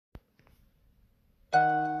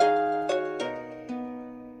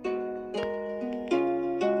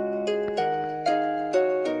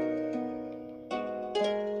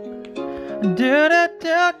Do do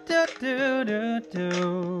do do do do do.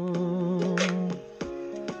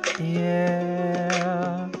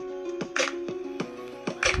 Yeah.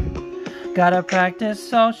 Gotta practice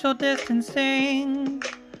social distancing,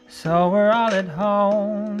 so we're all at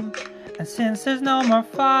home. And since there's no more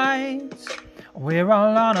fights, we're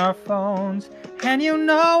all on our phones. And you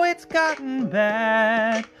know it's gotten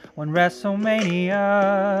bad when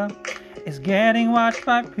WrestleMania is getting watched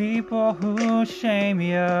by people who shame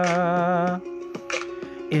ya.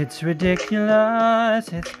 It's ridiculous,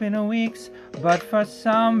 it's been weeks, but for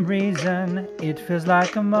some reason it feels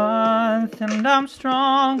like a month, and I'm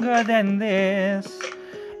stronger than this.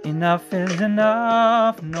 Enough is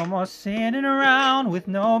enough, no more sitting around with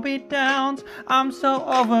no beatdowns. I'm so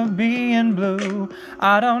over being blue.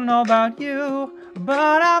 I don't know about you,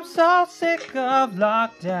 but I'm so sick of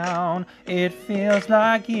lockdown. It feels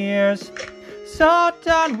like years. So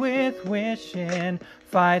done with wishing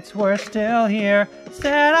fights were still here.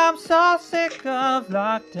 Said I'm so sick of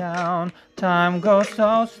lockdown. Time goes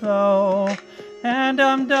so slow, and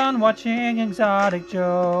I'm done watching Exotic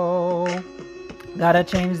Joe. Gotta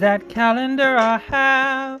change that calendar I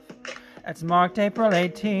have. That's marked April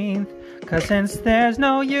 18th. Cause since there's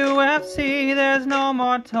no UFC, there's no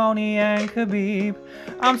more Tony and Khabib.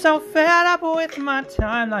 I'm so fed up with my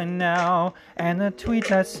timeline now, and the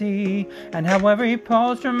tweets I see, and how every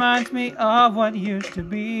post reminds me of what used to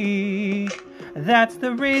be. That's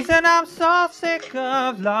the reason I'm so sick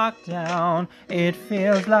of lockdown. It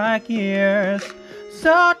feels like years.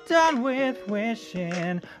 So done with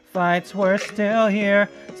wishing fights were still here.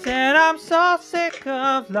 Said I'm so sick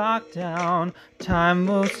of lockdown. Time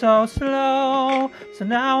moves so slow. So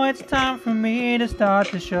now it's time for me to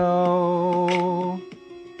start the show.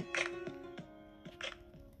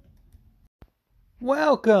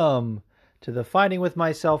 Welcome to the Fighting With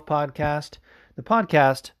Myself podcast, the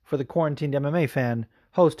podcast for the quarantined MMA fan,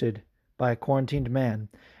 hosted by a quarantined man.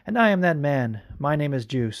 And I am that man. My name is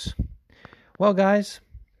Juice. Well, guys,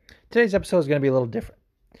 today's episode is going to be a little different.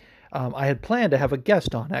 I had planned to have a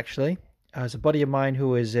guest on, actually. It's a buddy of mine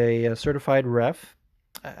who is a certified ref,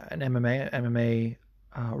 an MMA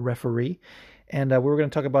referee, and we were going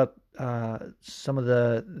to talk about some of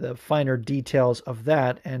the finer details of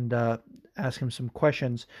that and ask him some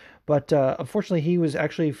questions. But unfortunately, he was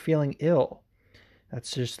actually feeling ill.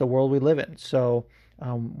 That's just the world we live in. So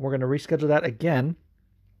we're going to reschedule that again.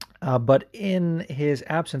 But in his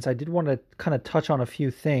absence, I did want to kind of touch on a few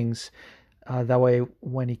things. That way,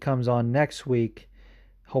 when he comes on next week,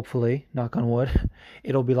 hopefully, knock on wood,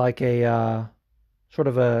 it'll be like a sort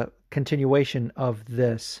of a continuation of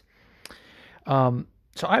this. So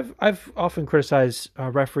I've often criticized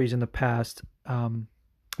referees in the past.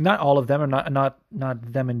 Not all of them, or not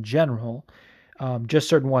them in general. Just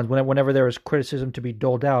certain ones. Whenever there is criticism to be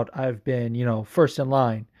doled out, I've been, first in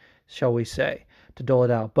line, shall we say, to dole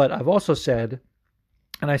it out. But I've also said,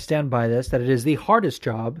 and I stand by this, that it is the hardest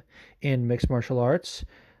job in mixed martial arts.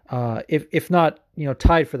 If not,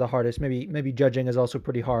 tied for the hardest. Maybe judging is also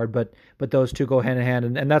pretty hard, but those two go hand in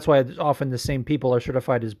hand, and that's why often the same people are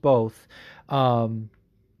certified as both, at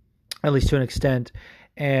least to an extent.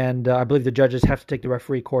 And I believe the judges have to take the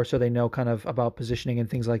referee course so they know kind of about positioning and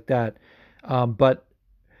things like that. But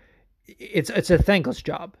it's a thankless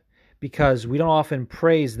job because we don't often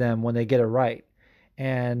praise them when they get it right,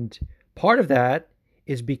 and part of that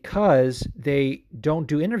is because they don't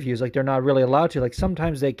do interviews. Like, they're not really allowed to. Like,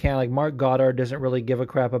 sometimes they can. Like, Mark Goddard doesn't really give a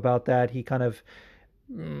crap about that. He kind of,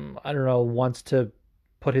 wants to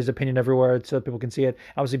put his opinion everywhere so that people can see it.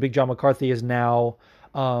 Obviously, Big John McCarthy is now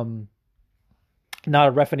not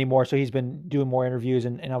a ref anymore, so he's been doing more interviews,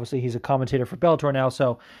 and obviously he's a commentator for Bellator now.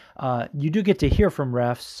 So you do get to hear from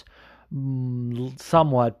refs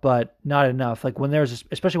somewhat, but not enough. Like,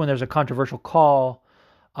 especially when there's a controversial call,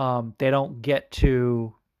 they don't get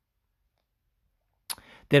to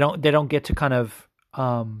kind of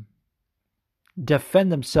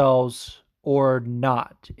defend themselves or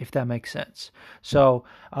not, if that makes sense. So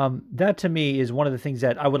that to me is one of the things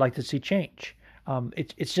that I would like to see change.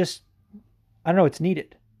 It's just, I don't know, it's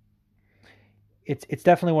needed. It's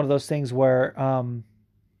definitely one of those things where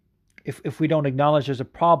if we don't acknowledge there's a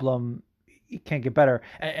problem, it can't get better.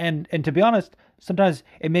 And to be honest, sometimes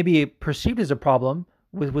it may be perceived as a problem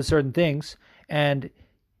with certain things, and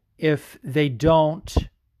if they don't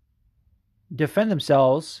defend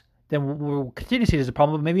themselelves, then we'll continue to see it as a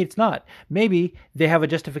problem, but maybe it's not. Maybe they have a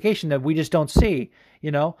justification that we just don't see,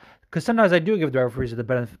 because sometimes I do give the referees the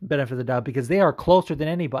benefit of the doubt because they are closer than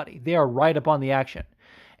anybody. They are right up on the action,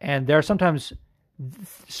 and there are sometimes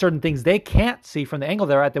certain things they can't see from the angle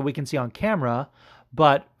they're at that we can see on camera,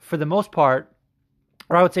 but for the most part,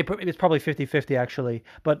 or I would say it's probably 50-50 actually.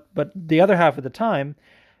 But the other half of the time,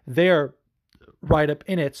 they're right up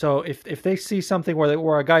in it. So if they see something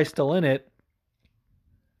where a guy's still in it,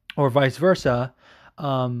 or vice versa,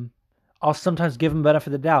 I'll sometimes give them benefit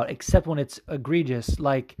of the doubt, except when it's egregious,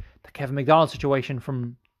 like the Kevin McDonald situation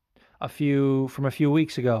from a few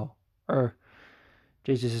weeks ago, or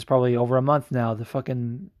Jesus, is probably over a month now. The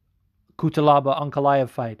fucking Kutalaba Ankalaev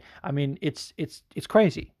fight. I mean, it's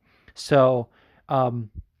crazy. So,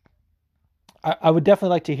 I would definitely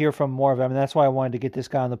like to hear from more of them, and that's why I wanted to get this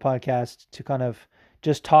guy on the podcast to kind of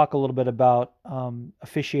just talk a little bit about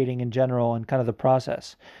officiating in general and kind of the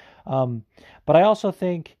process. But I also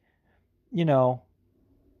think,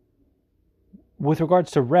 with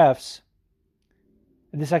regards to refs,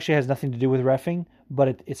 and this actually has nothing to do with reffing,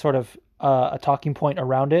 but it's sort of a talking point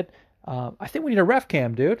around it. I think we need a ref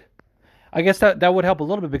cam, dude. I guess that would help a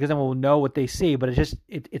little bit because then we'll know what they see. But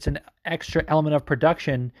it's an extra element of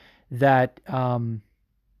production that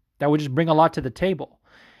would just bring a lot to the table.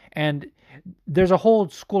 And there's a whole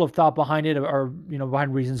school of thought behind it, or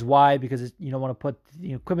behind reasons why, because you don't want to put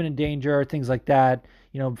equipment in danger, things like that.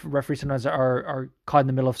 Referees sometimes are caught in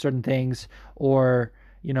the middle of certain things, or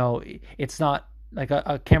it's not like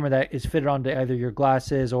a camera that is fitted onto either your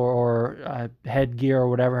glasses or headgear or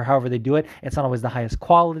whatever. However they do it, it's not always the highest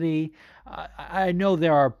quality. I know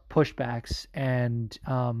there are pushbacks, and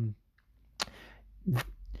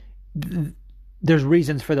there's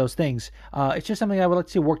reasons for those things. It's just something I would like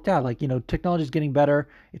to see worked out. Like, technology is getting better.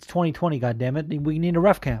 It's 2020, goddammit. We need a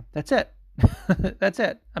ref cam. That's it. That's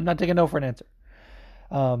it. I'm not taking no for an answer.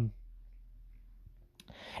 And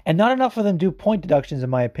not enough of them do point deductions, in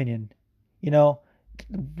my opinion.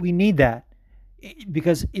 We need that.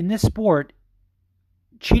 Because in this sport,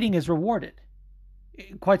 cheating is rewarded.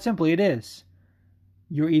 Quite simply, it is.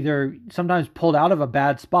 You're either sometimes pulled out of a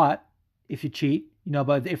bad spot if you cheat,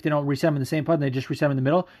 but if they don't reset them in the same spot and they just reset them in the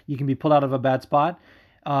middle, you can be pulled out of a bad spot.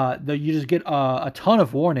 You just get a ton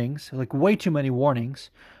of warnings, like way too many warnings.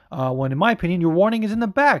 When in my opinion, your warning is in the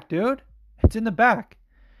back, dude. It's in the back.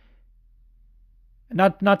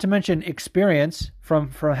 Not to mention experience from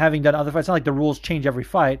having done other fights. It's not like the rules change every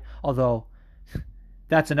fight, although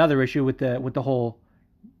that's another issue with the whole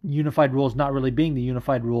unified rules not really being the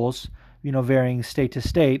unified rules, varying state to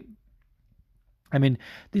state. I mean,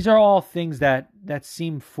 these are all things that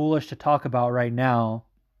seem foolish to talk about right now,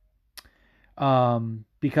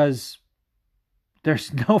 because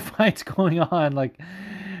there's no fights going on. Like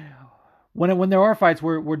when there are fights,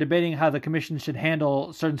 we're debating how the commission should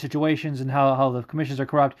handle certain situations and how the commissions are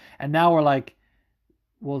corrupt, and now we're like,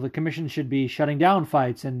 well, the commission should be shutting down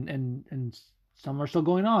fights, and some are still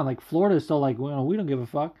going on. Like Florida is still like, well, we don't give a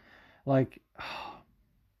fuck. Like,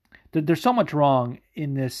 there's so much wrong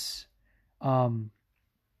in this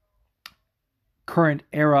current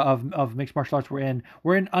era of mixed martial arts we're in.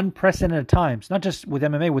 We're in unprecedented times, not just with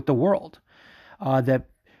MMA, with the world. That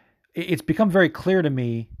it's become very clear to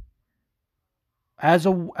me as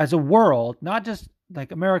a world, not just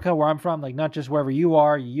like America, where I'm from, like not just wherever you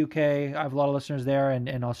are, UK, I have a lot of listeners there,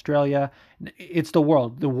 and Australia. It's the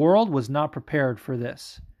world. The world was not prepared for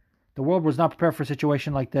this. The world was not prepared for a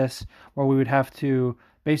situation like this, where we would have to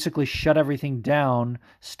basically shut everything down,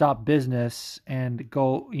 stop business, and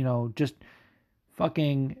go, just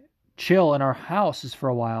fucking chill in our houses for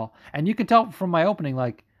a while. And you can tell from my opening,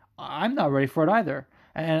 like, I'm not ready for it either.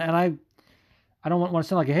 And I don't want to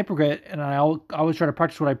sound like a hypocrite, and I always try to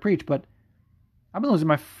practice what I preach, but I've been losing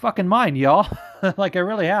my fucking mind, y'all. Like, I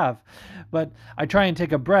really have. But I try and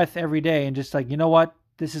take a breath every day and just like, you know what?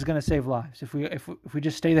 This is going to save lives. If we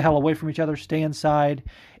just stay the hell away from each other, stay inside,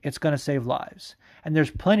 it's going to save lives. And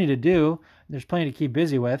there's plenty to do. There's plenty to keep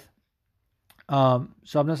busy with. So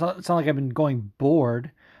it's not like I've been going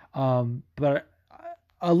bored, but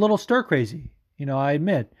a little stir crazy, I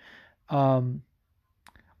admit.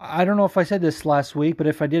 I don't know if I said this last week, but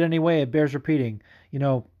if I did anyway, it bears repeating.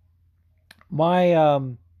 My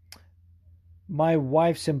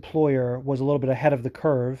wife's employer was a little bit ahead of the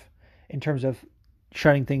curve in terms of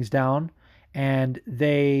shutting things down, and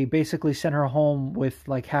they basically sent her home with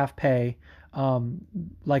like half pay,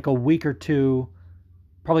 like a week or two,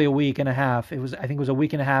 probably a week and a half. I think it was a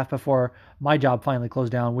week and a half before my job finally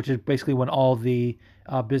closed down, which is basically when all the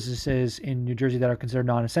businesses in New Jersey that are considered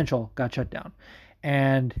non-essential got shut down.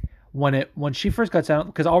 And when she first got sent out,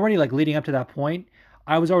 because already like leading up to that point,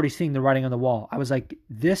 I was already seeing the writing on the wall. I was like,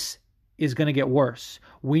 this is going to get worse.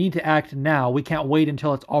 We need to act now. We can't wait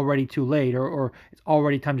until it's already too late or it's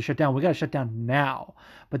already time to shut down. We got to shut down now.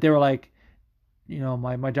 But they were like,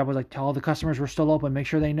 my job was like, tell all the customers we're still open, make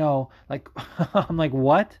sure they know. Like, I'm like,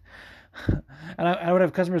 what? And I would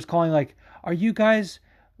have customers calling like, "Are you guys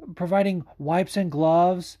providing wipes and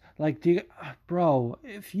gloves? Like, bro,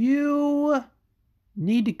 if you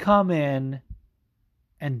need to come in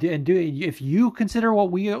and do if you consider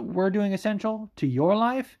what we're doing essential to your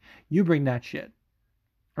life, you bring that shit."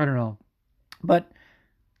 I don't know, but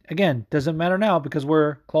again, doesn't matter now because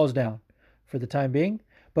we're closed down for the time being.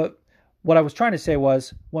 But what I was trying to say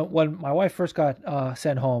was when my wife first got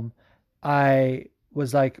sent home, I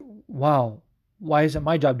was like, wow, why isn't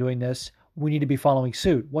my job doing this? We need to be following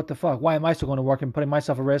suit. What the fuck? Why am I still going to work and putting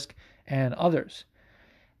myself at risk and others?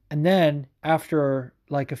 And then after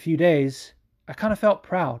like a few days, I kind of felt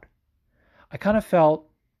proud. I kind of felt,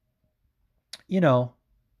 you know,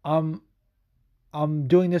 I'm I'm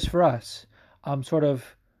doing this for us. I'm sort of,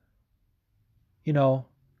 you know,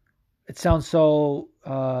 it sounds so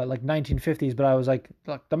like 1950s, but I was like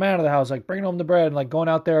the man of the house, like bringing home the bread and like going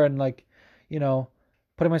out there and like, you know,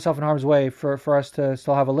 putting myself in harm's way for us to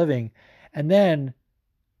still have a living. And then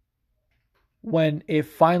when it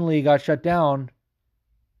finally got shut down,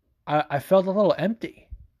 I felt a little empty.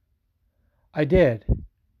 I did.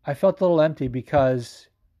 I felt a little empty because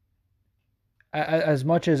as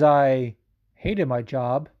much as I hated my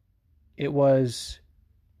job, it was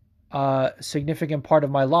a significant part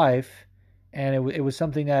of my life. And it was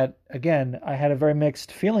something that, again, I had a very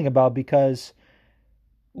mixed feeling about because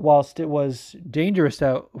whilst it was dangerous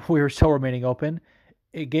that we were still remaining open,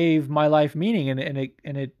 it gave my life meaning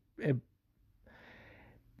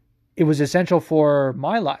it was essential for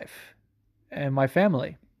my life and my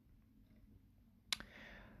family.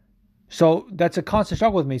 So that's a constant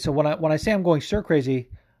struggle with me. So when I say I'm going stir crazy,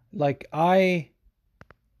 like I've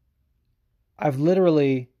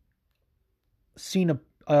literally seen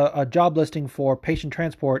a job listing for patient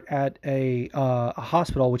transport at a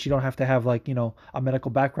hospital, which you don't have to have like, a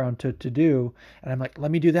medical background to do. And I'm like,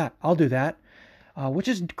 let me do that. I'll do that. Which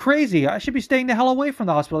is crazy. I should be staying the hell away from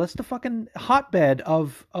the hospital. That's the fucking hotbed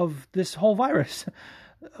of this whole virus.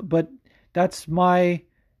 But that's my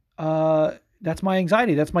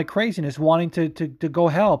anxiety. That's my craziness, wanting to go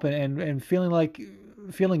help and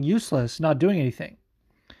feeling useless, not doing anything.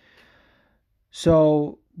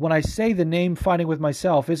 So when I say the name Fighting with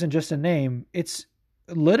Myself isn't just a name, it's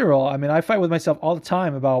literal. I mean, I fight with myself all the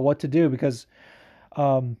time about what to do because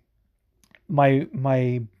my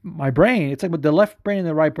brain, it's like the left brain and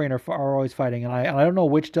the right brain are always fighting, and I don't know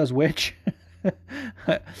which does which.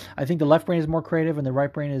 I think the left brain is more creative and the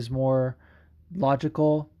right brain is more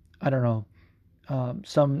logical. I don't know.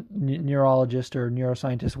 Some neurologist or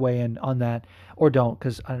neuroscientist weigh in on that, or don't,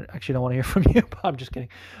 because I actually don't want to hear from you. But I'm just kidding.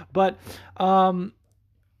 But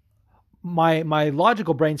my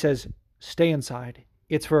logical brain says stay inside.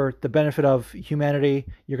 It's for the benefit of humanity.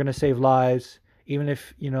 You're going to save lives, even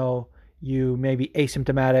if you may be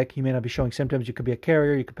asymptomatic. You may not be showing symptoms. You could be a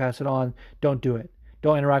carrier. You could pass it on. Don't do it.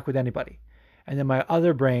 Don't interact with anybody. And then my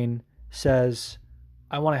other brain says,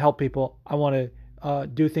 I want to help people. I want to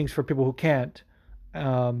do things for people who can't.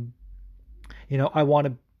 I want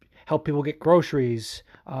to help people get groceries,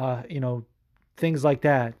 things like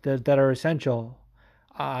that are essential.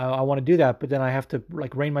 I want to do that, but then I have to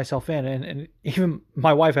like rein myself in, and even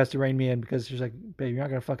my wife has to rein me in because she's like, "Babe, you're not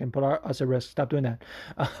gonna fucking put us at risk. Stop doing that.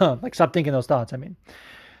 Like, stop thinking those thoughts." I mean,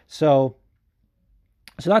 so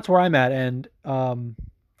that's where I'm at, and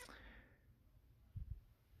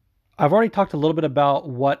I've already talked a little bit about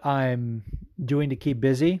what I'm doing to keep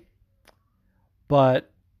busy,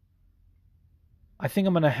 but I think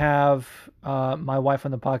I'm going to have my wife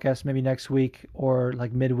on the podcast maybe next week or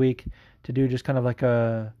like midweek to do just kind of like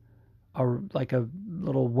a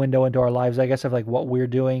little window into our lives, I guess, of like what we're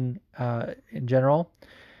doing in general.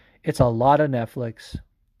 It's a lot of Netflix.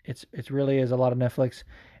 It really is a lot of Netflix,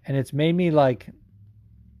 and it's made me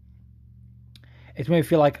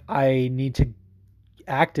feel like I need to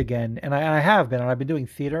act again, and I have been, and I've been doing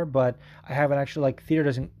theater, but I haven't actually, like, theater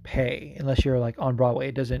doesn't pay unless you're like on Broadway.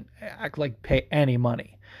 It doesn't pay any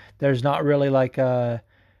money. There's not really like there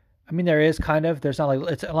is kind of, there's not like,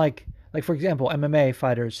 it's like for example, MMA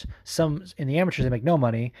fighters, some in the amateurs, they make no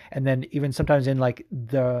money, and then even sometimes in like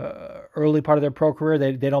the early part of their pro career,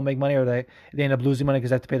 they don't make money, or they end up losing money because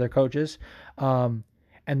they have to pay their coaches. And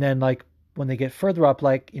then like when they get further up,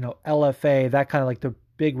 like LFA, that kind of like the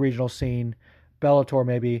big regional scene, Bellator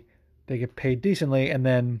maybe, they get paid decently, and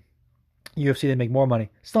then UFC, they make more money.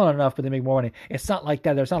 Still not enough, but they make more money. It's not like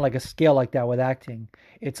that. There's not like a scale like that with acting.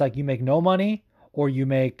 It's like you make no money or you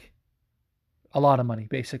make a lot of money,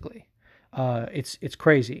 basically. It's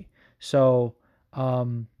crazy. So,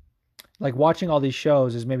 like watching all these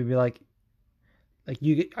shows is maybe like I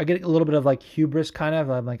get a little bit of like hubris, kind of.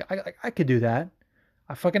 I'm like, I could do that.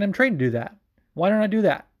 I fucking am trained to do that. Why don't I do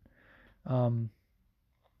that? So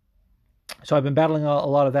I've been battling a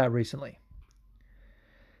lot of that recently.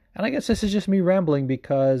 And I guess this is just me rambling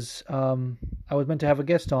because I was meant to have a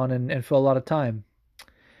guest on and fill a lot of time.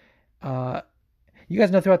 You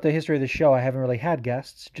guys know throughout the history of the show, I haven't really had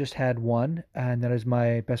guests, just had one, and that is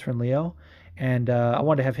my best friend Leo. And I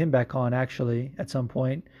wanted to have him back on actually at some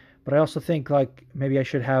point. But I also think like maybe I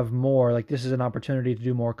should have more. Like this is an opportunity to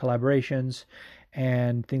do more collaborations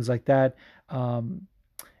and things like that. And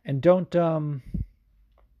don't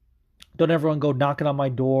everyone go knocking on my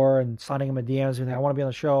door and signing in my DMs and I want to be on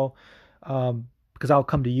the show, because I'll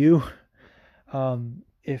come to you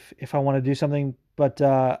if I want to do something. But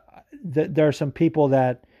there are some people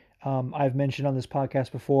that I've mentioned on this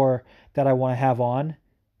podcast before that I want to have on,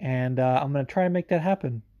 and I'm going to try to make that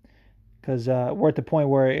happen because we're at the point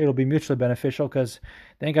where it'll be mutually beneficial because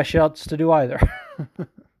they ain't got shit else to do either.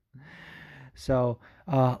 So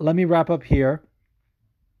let me wrap up here.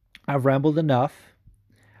 I've rambled enough.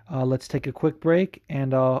 Let's take a quick break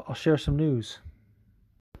and I'll share some news.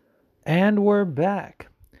 And we're back.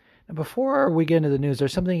 Now, before we get into the news,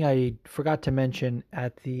 there's something I forgot to mention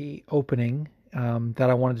at the opening that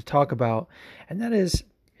I wanted to talk about. And that is,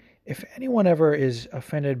 if anyone ever is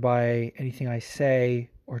offended by anything I say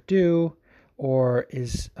or do, or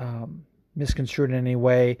is misconstrued in any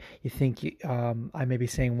way, you think I may be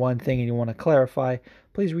saying one thing and you want to clarify,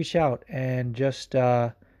 please reach out and just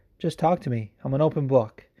talk to me. I'm an open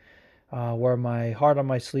book. Wear my heart on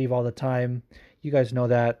my sleeve all the time. You guys know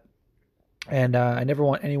that. And I never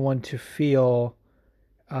want anyone to feel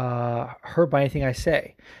hurt by anything I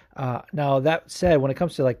say. Now, that said, when it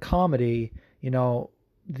comes to like comedy,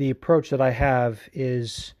 the approach that I have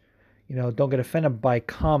is, don't get offended by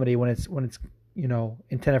comedy when it's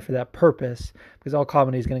intended for that purpose, because all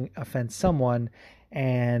comedy is going to offend someone.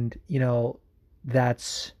 And,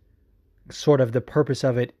 that's sort of the purpose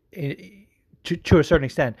of it to a certain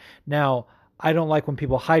extent. Now, I don't like when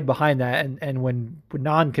people hide behind that, and when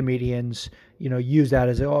non-comedians, use that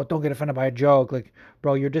as, oh, don't get offended by a joke. Like,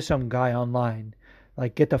 bro, you're just some guy online.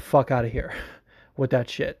 Like, get the fuck out of here with that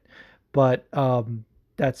shit. But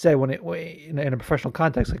that said, when in a professional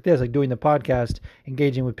context like this, like doing the podcast,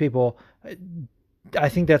 engaging with people, I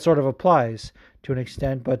think that sort of applies to an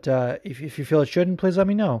extent. But if you feel it shouldn't, please let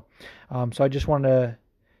me know. So I just wanted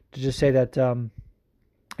to just say that,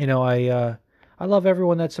 I love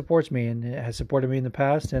everyone that supports me and has supported me in the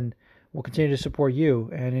past and will continue to support you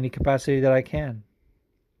in any capacity that I can.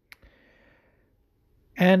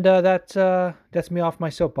 And that's me off my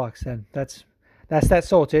soapbox then. That's that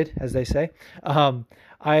sorted, as they say. I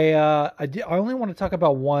only want to talk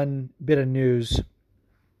about one bit of news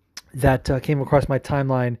that came across my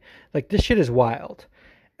timeline. Like, this shit is wild.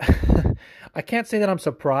 I can't say that I'm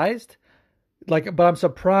surprised, but I'm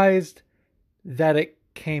surprised that it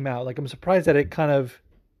came out. Like, I'm surprised that it kind of,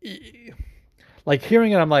 like,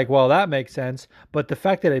 hearing it, I'm like, well, that makes sense. But the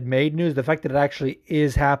fact that it made news, the fact that it actually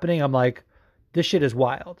is happening, I'm like, this shit is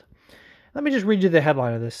wild. Let me just read you the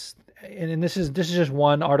headline of this. And this is just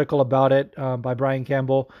one article about it by Brian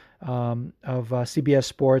Campbell of CBS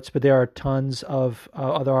Sports, but there are tons of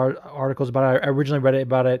other articles about it. I originally read it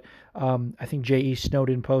about it. I think J.E.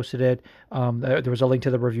 Snowden posted it. There was a link to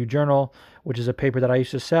the Review Journal, which is a paper that I used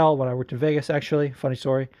to sell when I worked in Vegas, actually. Funny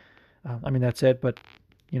story. That's it, but,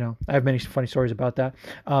 I have many funny stories about that.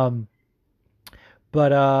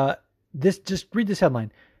 Just read this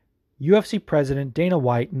headline. UFC President Dana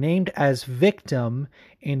White named as victim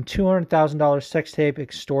in $200,000 sex tape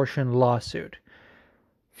extortion lawsuit.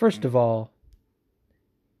 First of all,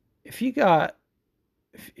 if you had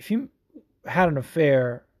an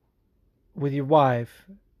affair with your wife,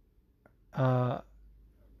 and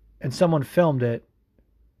someone filmed it,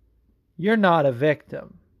 you're not a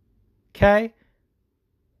victim. Okay?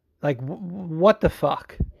 Like, what the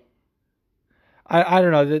fuck? I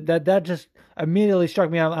don't know, that just immediately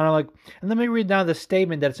struck me out, and I'm like, and let me read down the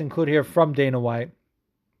statement that's included here from Dana White.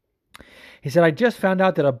 He said, I just found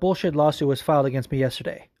out that a bullshit lawsuit was filed against me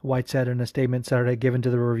yesterday, White said in a statement Saturday given to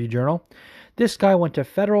the Review Journal. This guy went to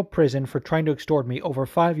federal prison for trying to extort me over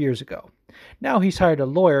 5 years ago. Now he's hired a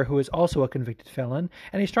lawyer who is also a convicted felon,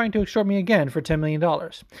 and he's trying to extort me again for $10 million.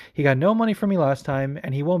 He got no money from me last time,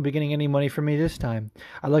 and he won't be getting any money from me this time.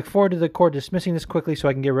 I look forward to the court dismissing this quickly so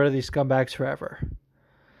I can get rid of these scumbags forever.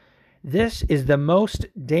 This is the most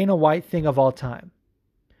Dana White thing of all time.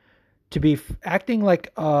 To be acting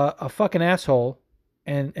like a fucking asshole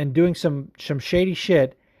and doing some shady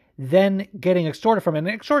shit, then getting extorted from it. And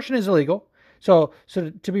extortion is illegal. So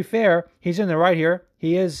to be fair, he's in the right here.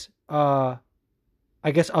 He is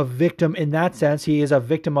I guess, a victim in that sense. He is a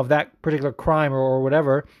victim of that particular crime or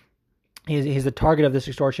whatever. He's the target of this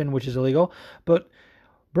extortion, which is illegal. But,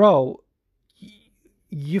 bro,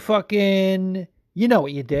 you fucking, you know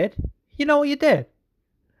what you did. You know what you did.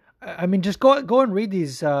 I mean, just go and read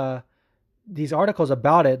these articles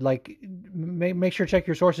about it. Like, make sure to check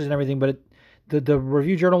your sources and everything. But the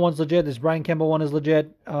Review Journal one's legit. This Brian Campbell one is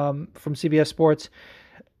legit, from CBS Sports.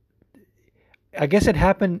 I guess it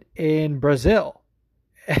happened in Brazil,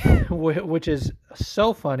 which is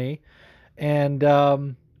so funny. And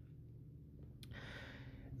I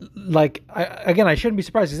shouldn't be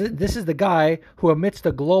surprised. This is the guy who, amidst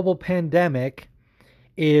the global pandemic,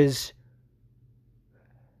 is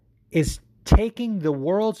taking the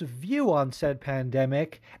world's view on said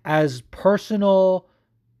pandemic as personal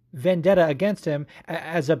vendetta against him,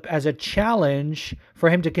 as a challenge for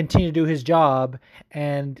him to continue to do his job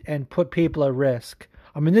and put people at risk.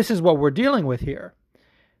 I mean, this is what we're dealing with here.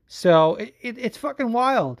 So it's fucking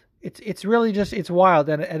wild. It's really just, it's wild.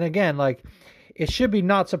 And again, like, it should be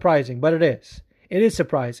not surprising, but it is. It is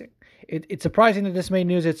surprising. It's surprising that this made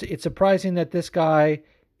news. It's surprising that this guy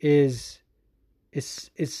is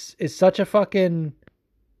such a fucking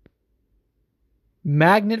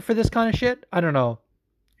magnet for this kind of shit. I don't know.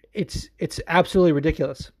 It's absolutely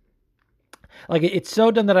ridiculous. Like, it's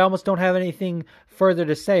so dumb that I almost don't have anything further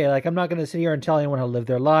to say. Like, I'm not going to sit here and tell anyone how to live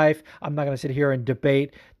their life. I'm not going to sit here and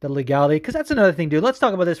debate the legality, because that's another ththing, dude. Let's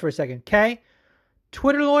talk about this for a second, okay?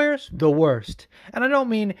 Twitter lawyers, the worst. And I don't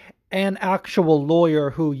mean an actual lawyer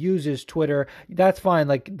who uses Twitter. That's fine.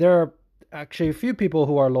 Like, there are actually a few people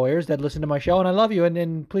who are lawyers that listen to my show, and I love you,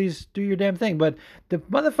 and please do your damn thing. But the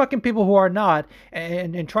motherfucking people who are not,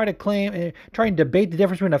 and try to claim, try and debate the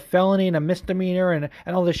difference between a felony and a misdemeanor, and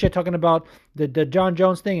all this shit, talking about the John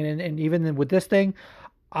Jones thing, and even with this thing,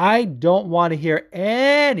 I don't want to hear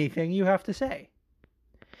anything you have to say.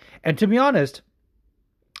 And to be honest,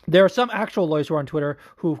 there are some actual lawyers who are on Twitter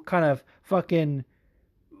who kind of fucking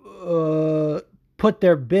put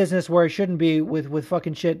their business where it shouldn't be with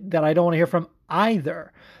fucking shit that I don't want to hear from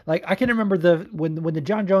either. Like, I can remember when the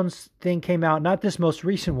John Jones thing came out, not this most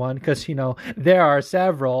recent one, because, you know, there are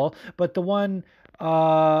several, but the one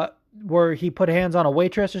where he put hands on a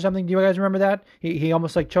waitress or something. Do you guys remember that? He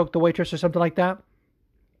almost like choked the waitress or something like that.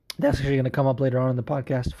 That's actually going to come up later on in the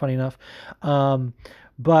podcast, funny enough.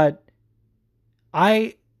 But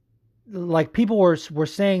people were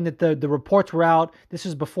saying that the reports were out. This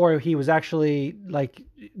is before he was actually, like,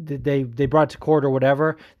 they brought it to court or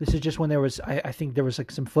whatever. This is just when there was, I think there was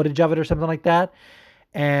like some footage of it or something like that.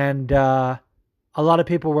 And a lot of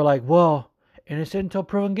people were like, well, innocent until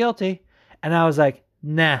proven guilty. And I was like,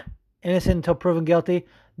 nah, innocent until proven guilty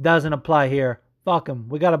doesn't apply here. Fuck them.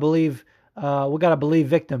 We gotta believe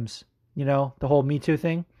victims. You know, the whole Me Too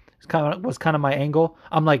thing was kind of my angle.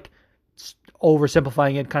 I'm like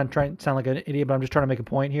oversimplifying it, kind of trying to sound like an idiot, but I'm just trying to make a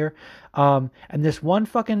point here. And this one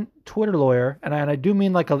fucking Twitter lawyer, and I do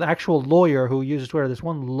mean like an actual lawyer who uses Twitter, this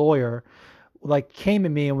one lawyer, like, came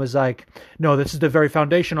at me and was like, no, this is the very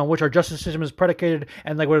foundation on which our justice system is predicated,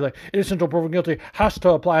 and like, we're like, innocent until proven guilty has to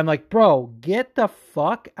apply. I'm like, bro, get the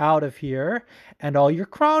fuck out of here and all your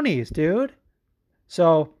cronies, dude.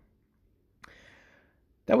 So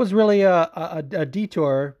that was really a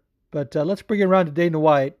detour, but let's bring it around to Dana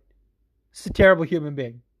White. He's a terrible human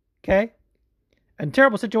being, okay? And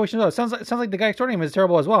terrible situation as well. Sounds like the guy extorting him is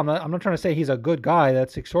terrible as well. I'm not trying to say he's a good guy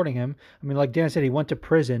that's extorting him. I mean, like Dan said, he went to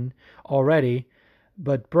prison already.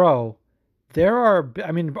 But bro,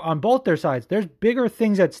 on both their sides, there's bigger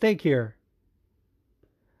things at stake here.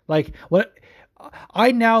 Like, what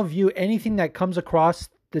I now view anything that comes across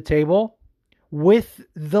the table with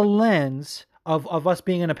the lens of us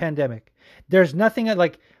being in a pandemic. There's nothing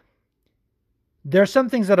like. There's some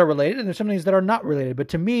things that are related and there's some things that are not related. But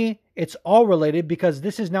to me, it's all related because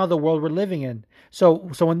this is now the world we're living in. So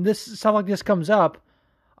when this stuff like this comes up,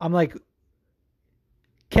 I'm like,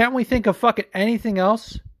 can't we think of fucking anything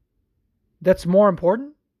else that's more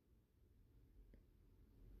important?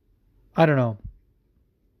 I don't know.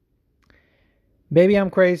 Maybe I'm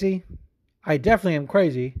crazy. I definitely am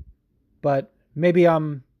crazy. But maybe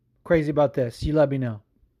I'm crazy about this. You let me know.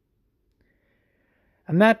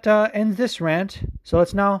 And that ends this rant. So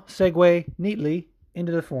let's now segue neatly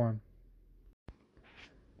into the forum.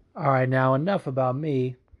 All right, now enough about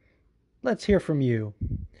me. Let's hear from you.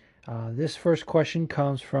 This first question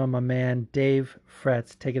comes from a man, Dave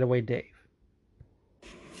Fretz. Take it away, Dave.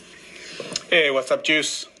 Hey, what's up,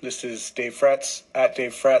 Juice? This is Dave Fretz, at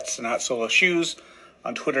Dave Fretz and at Solo Shoes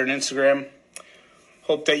on Twitter and Instagram.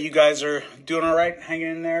 Hope that you guys are doing all right,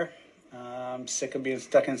 hanging in there. I'm sick of being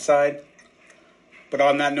stuck inside. But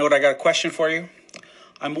on that note, I got a question for you.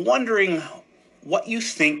 I'm wondering what you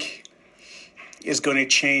think is going to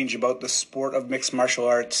change about the sport of mixed martial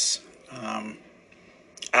arts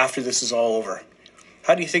after this is all over.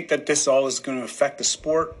 How do you think that this all is going to affect the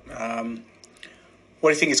sport? What do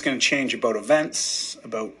you think is going to change about events,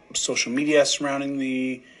 about social media surrounding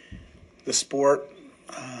the sport,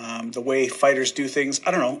 the way fighters do things?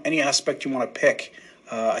 I don't know, any aspect you want to pick.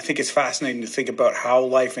 I think it's fascinating to think about how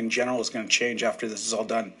life in general is going to change after this is all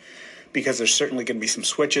done, because there's certainly going to be some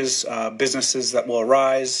switches, businesses that will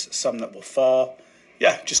arise, some that will fall.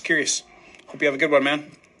 Yeah, just curious. Hope you have a good one,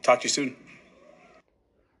 man. Talk to you soon.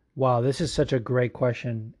 Wow, this is such a great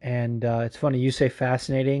question. And it's funny, you say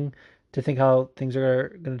fascinating to think how things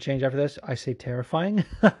are going to change after this. I say terrifying.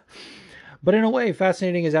 But in a way,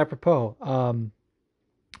 fascinating is apropos.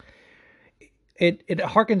 It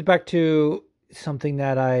harkens back to something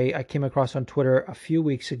that I came across on Twitter a few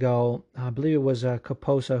weeks ago. I believe it was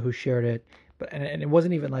Kaposa who shared it. And it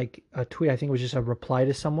wasn't even like a tweet. I think it was just a reply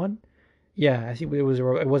to someone. Yeah, I think it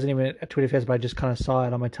wasn't even a tweet of his, but I just kind of saw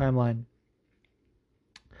it on my timeline.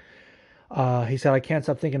 He said, I can't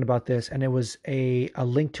stop thinking about this. And it was a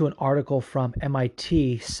link to an article from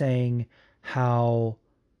MIT saying how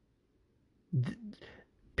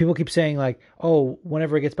people keep saying like, oh,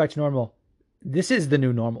 whenever it gets back to normal, this is the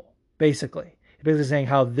new normal, basically. Basically saying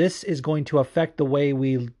how this is going to affect the way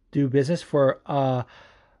we do business for a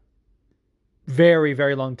very,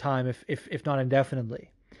 very long time, if not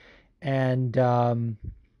indefinitely. And I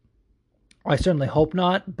certainly hope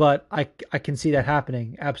not, but I can see that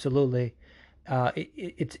happening, absolutely.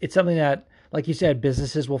 It's something that, like you said,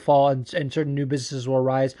 businesses will fall and certain new businesses will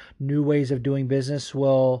arise. New ways of doing business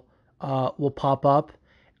will pop up.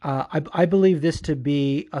 I believe this to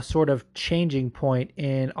be a sort of changing point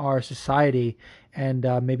in our society, and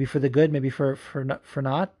maybe for the good, maybe for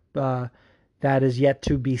not. That is yet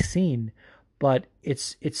to be seen, but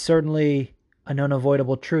it's certainly an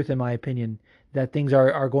unavoidable truth, in my opinion, that things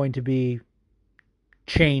are going to be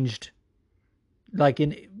changed. Like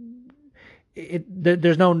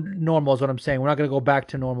there's no normal, is what I'm saying. We're not going to go back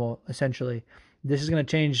to normal. Essentially, this is going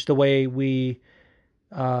to change the way we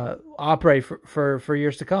operate for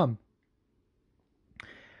years to come.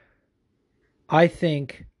 I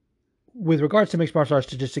think, with regards to mixed martial arts,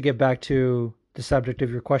 to get back to the subject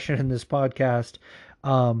of your question in this podcast,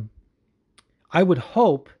 I would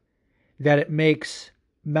hope that it makes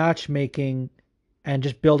matchmaking and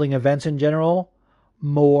just building events in general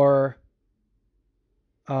more,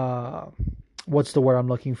 what's the word I'm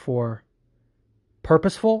looking for?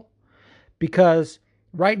 Purposeful? Because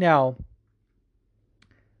right now,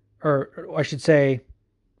 or I should say,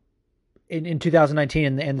 in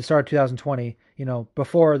 2019 and the start of 2020,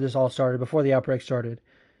 before this all started, before the outbreak started,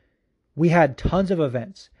 we had tons of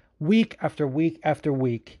events, week after week after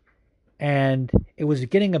week, and it was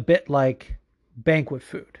getting a bit like banquet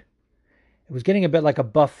food. It was getting a bit like a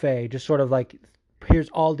buffet, just sort of like, here's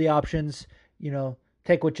all the options,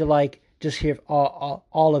 take what you like, just here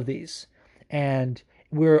all of these. And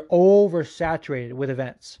we're oversaturated with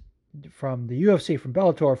events from the UFC, from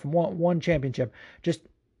Bellator, from one championship, just a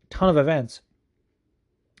ton of events.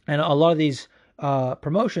 And a lot of these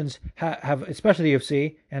promotions have, especially the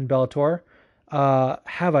UFC and Bellator,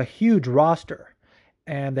 have a huge roster.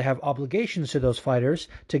 And they have obligations to those fighters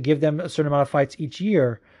to give them a certain amount of fights each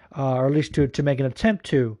year, or at least to make an attempt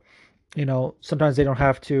to. Sometimes they don't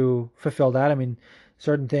have to fulfill that. I mean,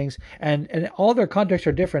 certain things. And all their contexts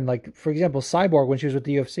are different. Like, for example, Cyborg, when she was with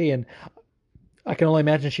the UFC, and I can only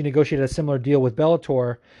imagine she negotiated a similar deal with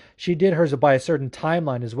Bellator, she did hers by a certain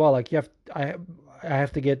timeline as well. Like, I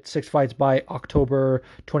have to get 6 fights by October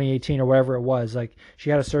 2018 or whatever it was. Like, she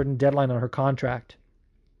had a certain deadline on her contract.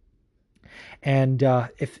 And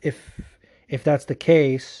if that's the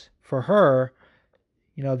case for her,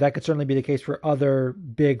 that could certainly be the case for other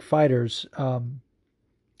big fighters.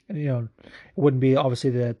 It wouldn't be obviously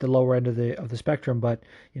the lower end of the spectrum, but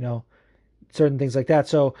certain things like that.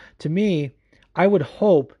 So to me, I would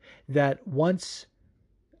hope that once,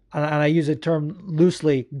 and I use the term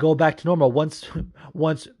loosely, go back to normal.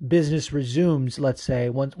 Once business resumes, let's say,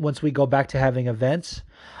 once we go back to having events,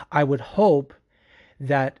 I would hope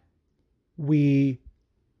that we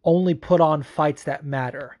only put on fights that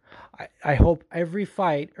matter. I hope every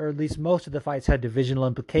fight, or at least most of the fights, had divisional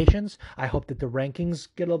implications. I hope that the rankings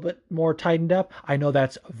get a little bit more tightened up. I know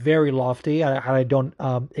that's very lofty. I don't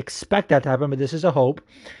expect that to happen, but this is a hope.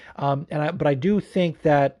 But I do think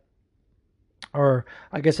that, or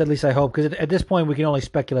I guess at least I hope, because at this point we can only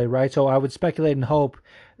speculate, right? So I would speculate and hope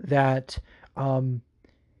that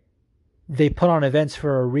they put on events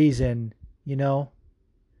for a reason,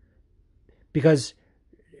 because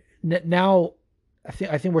now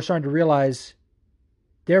I think we're starting to realize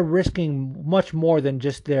they're risking much more than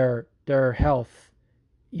just their health.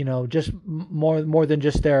 Just more than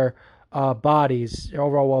just their bodies, their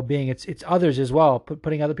overall well being. It's others as well,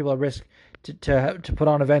 putting other people at risk to put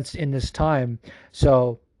on events in this time.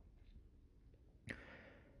 So,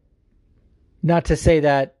 not to say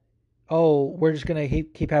that, oh, we're just going to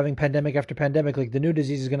keep having pandemic after pandemic, like the new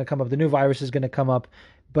disease is going to come up, the new virus is going to come up,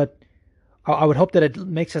 but I would hope that it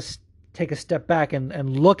makes us take a step back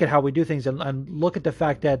and look at how we do things, and look at the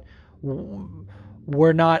fact that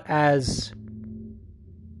we're not as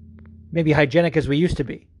maybe hygienic as we used to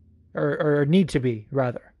be, or need to be,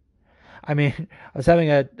 rather. I mean, I was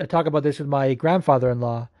having a talk about this with my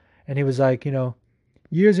grandfather-in-law, and he was like,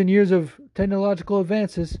 years and years of technological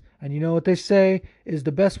advances, and you know what they say is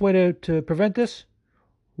the best way to prevent this?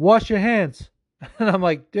 Wash your hands. And I'm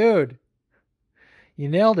like, dude, you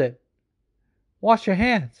nailed it. Wash your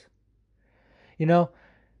hands.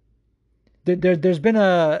 There's been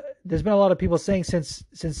a lot of people saying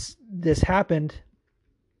since this happened,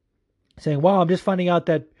 saying, wow, I'm just finding out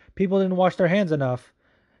that people didn't wash their hands enough.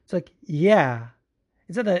 It's like, yeah,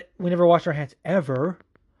 it's not that we never wash our hands ever,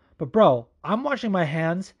 but bro, I'm washing my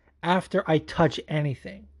hands after I touch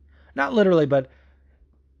anything. Not literally, but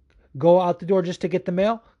go out the door just to get the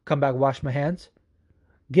mail, come back, wash my hands.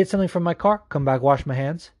 Get something from my car, come back, wash my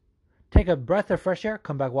hands. Take a breath of fresh air,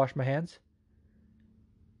 come back, wash my hands.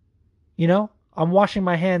 I'm washing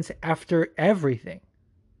my hands after everything.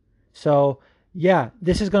 So, yeah,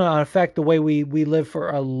 this is going to affect the way we live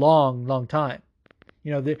for a long, long time.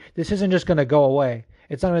 This isn't just going to go away.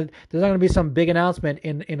 There's not going to be some big announcement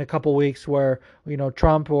in a couple weeks where,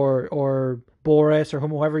 Trump or Boris or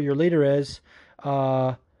whoever your leader is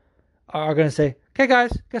are going to say, okay,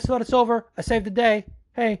 guys, guess what? It's over. I saved the day.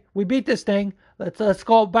 Hey, we beat this thing. Let's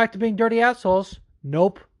go back to being dirty assholes.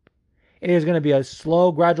 Nope. It is going to be a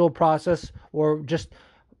slow, gradual process, or just,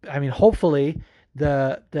 hopefully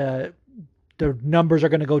the numbers are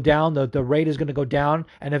going to go down, the rate is going to go down,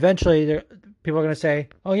 and eventually people are going to say,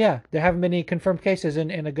 oh yeah, there haven't been any confirmed cases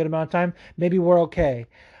in a good amount of time. Maybe we're okay.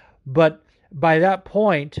 But by that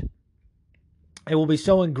point, it will be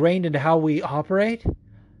so ingrained into how we operate.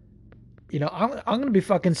 I'm going to be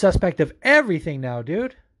fucking suspect of everything now,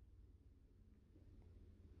 dude.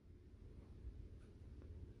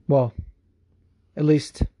 Well, at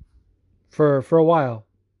least for a while.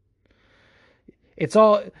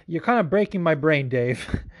 You're kind of breaking my brain, Dave.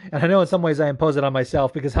 And I know in some ways I impose it on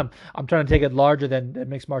myself because I'm trying to take it larger than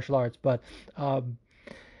mixed martial arts. But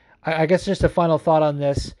I guess just a final thought on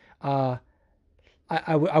this. I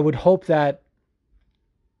would hope that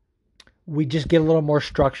we just get a little more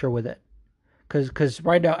structure with it. Because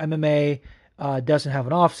right now MMA doesn't have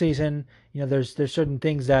an off season. There's certain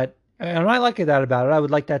things that, and I like that about it. I would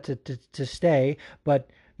like that to stay, but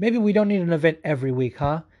maybe we don't need an event every week,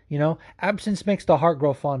 huh? Absence makes the heart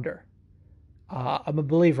grow fonder. I'm a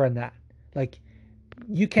believer in that. Like,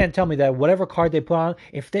 you can't tell me that whatever card they put on,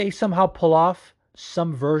 if they somehow pull off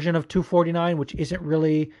some version of 249, which isn't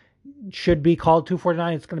really, should be called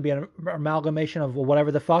 249, it's going to be an amalgamation of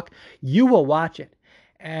whatever the fuck, you will watch it.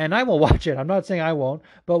 And I will watch it. I'm not saying I won't,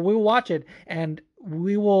 but we will watch it, and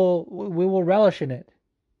we will relish in it.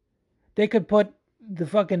 They could put the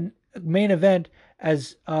fucking main event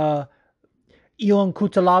as Ion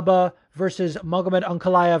Kutalaba versus Magomed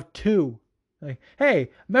Ankalaev 2. Like,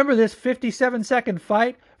 hey, remember this 57-second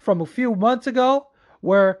fight from a few months ago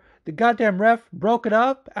where the goddamn ref broke it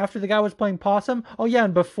up after the guy was playing possum? Oh yeah,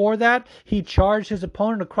 and before that, he charged his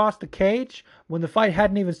opponent across the cage when the fight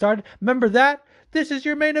hadn't even started. Remember that? This is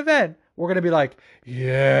your main event. We're going to be like,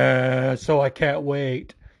 yeah, so I can't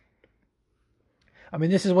wait.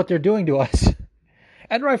 This is what they're doing to us.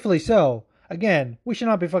 And rightfully so. Again, we should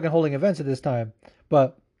not be fucking holding events at this time.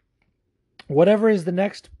 But whatever is the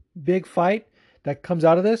next big fight that comes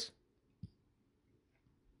out of this,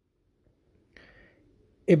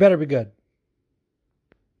 it better be good.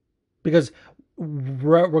 Because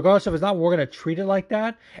regardless if it's not, we're going to treat it like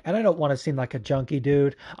that. And I don't want to seem like a junkie,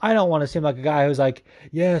 dude. I don't want to seem like a guy who's like,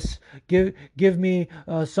 yes, give me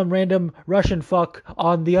some random Russian fuck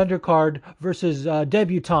on the undercard versus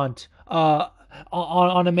debutante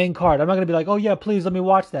on a main card. I'm not going to be like, oh yeah, please let me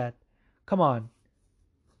watch that. Come on.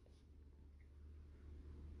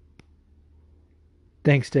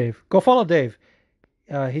 Thanks, Dave. Go follow Dave.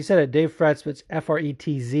 He said it, Dave Fretz, but it's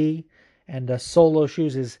Fretz. And Solo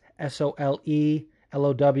Shoes is SOLELOW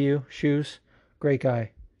Shoes. Great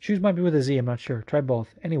guy. Shoes might be with a Z, I'm not sure. Try both.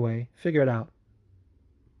 Anyway, figure it out.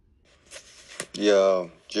 Yo,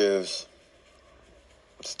 Juice.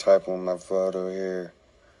 Just typing my photo here.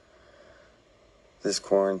 This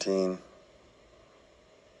quarantine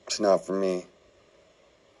It's not for me. It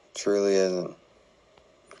truly isn't.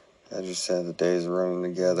 As you said, the days are running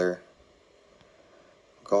together.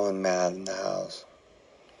 Going mad in the house.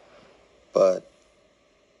 But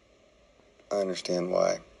I understand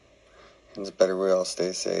why. And it's better we all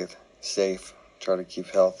stay safe, try to keep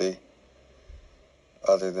healthy,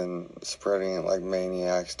 other than spreading it like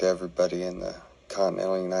maniacs to everybody in the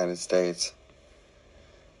continental United States.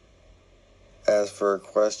 As for a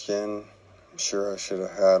question, I'm sure I should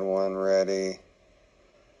have had one ready.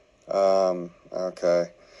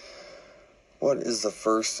 Okay. What is the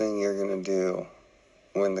first thing you're gonna do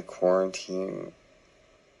when the quarantine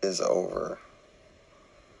is over?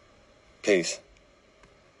 Peace.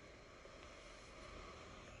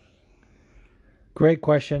 Great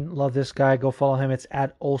question. Love this guy. Go follow him. It's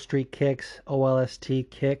at Olstreet Kicks, OLST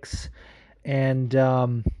Kicks, and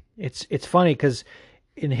it's funny because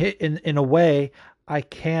in a way I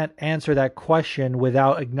can't answer that question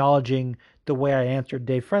without acknowledging the way I answered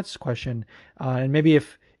Dave Fretz's question, and maybe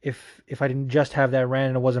if I didn't just have that rant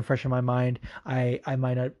and it wasn't fresh in my mind, I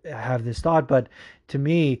might not have this thought. But to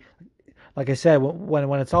me, like I said,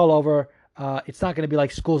 when it's all over, it's not going to be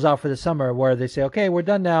like school's out for the summer where they say, okay, we're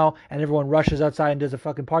done now, and everyone rushes outside and does a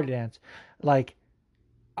fucking party dance. Like,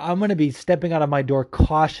 I'm going to be stepping out of my door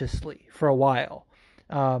cautiously for a while.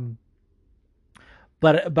 But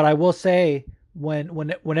I will say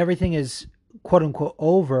when everything is quote unquote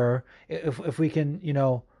over, if we can,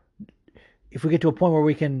 if we get to a point where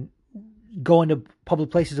we can go into public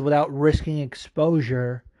places without risking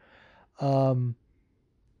exposure, the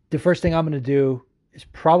first thing I'm going to do is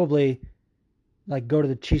probably like go to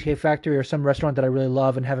the Cheesecake Factory or some restaurant that I really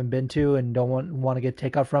love and haven't been to and don't want to get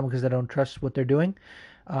takeout from because I don't trust what they're doing.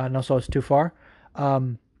 And also it's too far.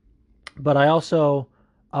 But I also,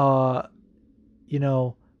 I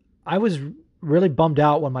was really bummed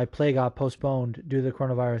out when my play got postponed due to the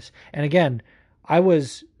coronavirus. And again, I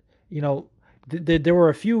was, there were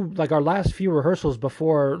a few, like our last few rehearsals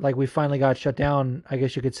before, like we finally got shut down, I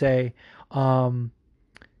guess you could say.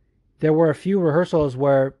 There were a few rehearsals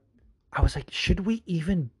where I was like, should we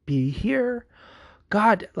even be here?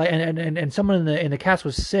 God, like, and someone in the cast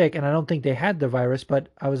was sick, and I don't think they had the virus, but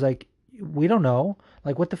I was like, we don't know,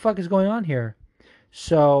 like, what the fuck is going on here?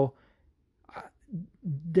 So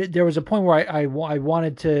there was a point where I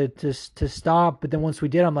wanted to stop, but then once we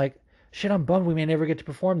did, I'm like, shit, I'm bummed we may never get to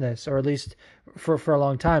perform this, or at least for a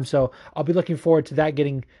long time. So I'll be looking forward to that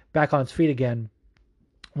getting back on its feet again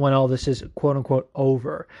when all this is quote unquote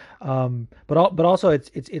over. But also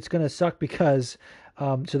it's going to suck because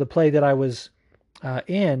so the play that I was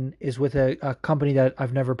in is with a company that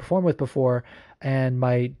I've never performed with before, and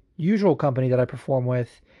my usual company that I perform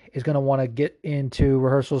with is going to want to get into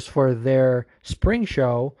rehearsals for their spring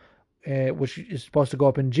show, which is supposed to go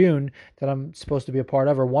up in June, that I'm supposed to be a part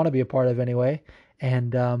of, or want to be a part of anyway.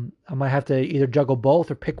 And I might have to either juggle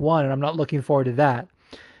both or pick one, and I'm not looking forward to that.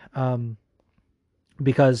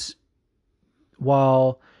 Because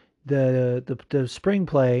while the spring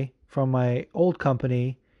play from my old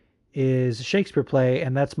company is a Shakespeare play,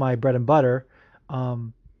 and that's my bread and butter,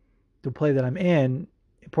 the play that I'm in,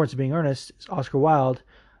 Importance of Being Earnest, is Oscar Wilde,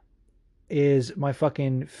 is my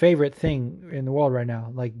fucking favorite thing in the world right now.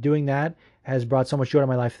 Like, doing that has brought so much joy to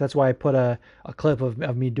my life. That's why I put a clip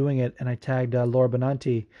of me doing it, and I tagged Laura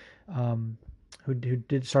Benanti, who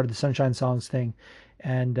started the Sunshine Songs thing,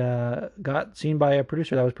 and got seen by a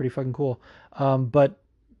producer. That was pretty fucking cool. But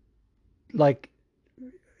like,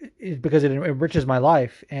 because it enriches my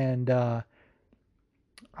life, and I'm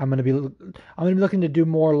gonna be looking to do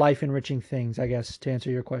more life enriching things, I guess, to answer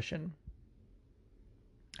your question.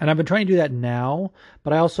 And I've been trying to do that now,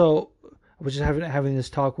 but I was just having this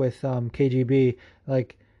talk with KGB.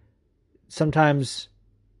 Like, sometimes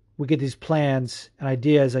we get these plans and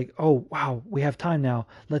ideas like, oh wow, we have time now.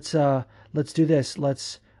 Let's do this.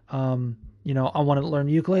 Let's I want to learn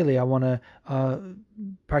ukulele. I want to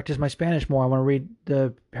practice my Spanish more. I want to read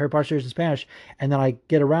the Harry Potter series in Spanish. And then I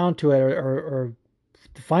get around to it or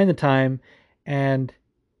find the time, and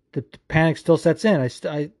the panic still sets in. I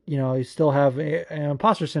still have an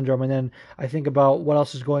imposter syndrome, and then I think about what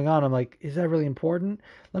else is going on. I'm like, is that really important?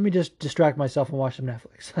 Let me just distract myself and watch some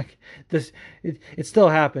Netflix. Like this, it still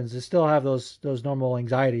happens. It still have those normal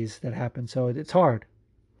anxieties that happen. So it's hard.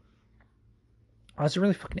 It's a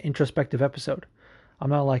really fucking introspective episode. I'm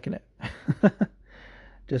not liking it.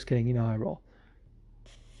 Just kidding. You know how I roll.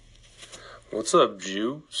 What's up,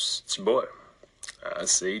 Juice? It's your boy. I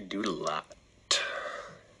say dude a lot.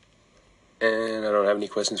 And I don't have any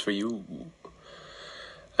questions for you.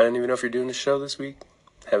 I don't even know if you're doing a show this week.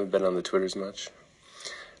 Haven't been on the Twitters much.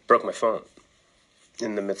 Broke my phone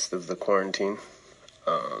in the midst of the quarantine.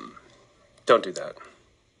 Don't do that.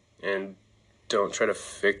 And don't try to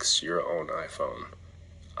fix your own iPhone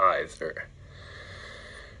either.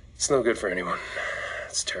 It's no good for anyone.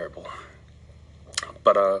 It's terrible.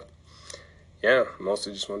 But, yeah,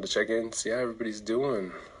 mostly just wanted to check in, see how everybody's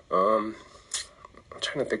doing. I'm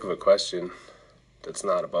trying to think of a question that's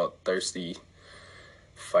not about thirsty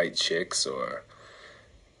fight chicks or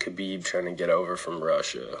Khabib trying to get over from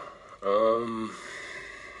Russia. I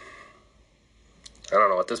don't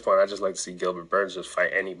know. At this point, I just like to see Gilbert Burns just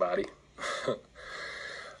fight anybody.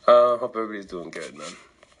 Hope everybody's doing good, man.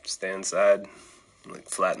 Stay inside, like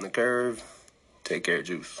flatten the curve. Take care,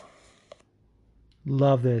 Juice.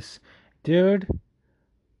 Love this. Dude,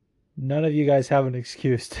 none of you guys have an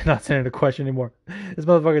excuse to not send in a question anymore. This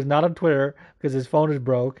motherfucker's not on Twitter because his phone is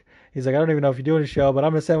broke. He's like, I don't even know if you're doing a show, but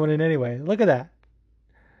I'm going to send one in anyway. Look at that.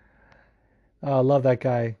 Love that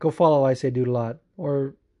guy. Go follow I Say Dude a lot.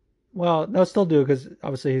 Or, well, no, still do because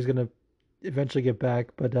obviously he's going to eventually get back.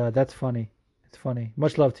 But that's funny. It's funny.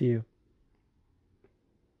 Much love to you.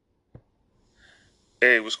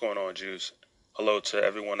 Hey, what's going on, Juice? Hello to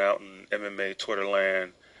everyone out in MMA Twitter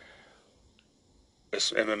land.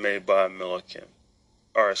 It's MMA by Milliken.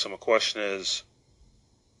 All right, so my question is,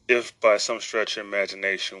 if by some stretch of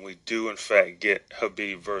imagination we do in fact get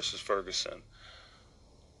Khabib versus Ferguson,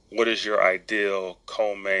 what is your ideal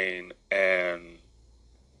co-main and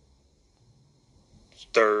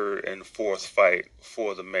third and fourth fight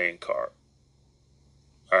for the main card?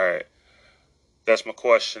 All right, that's my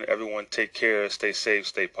question. Everyone take care, stay safe,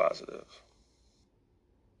 stay positive.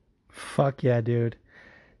 Fuck yeah, dude.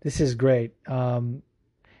 This is great. And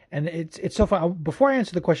it's so fun. Before I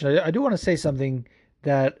answer the question, I do want to say something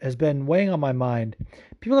that has been weighing on my mind.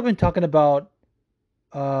 People have been talking about,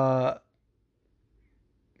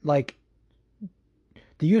 like,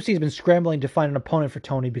 the UFC has been scrambling to find an opponent for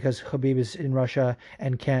Tony because Khabib is in Russia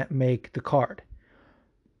and can't make the card.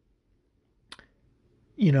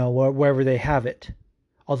 You know, wherever they have it.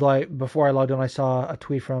 Although before I logged on, I saw a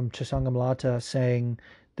tweet from Chisanga Malata saying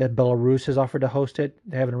that Belarus has offered to host it.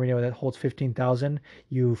 They have an arena that holds 15,000.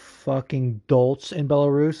 You fucking dolts in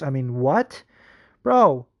Belarus. I mean, what?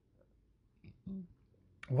 Bro.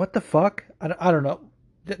 What the fuck? I don't know.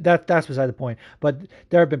 That's beside the point. But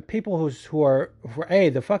there have been people who are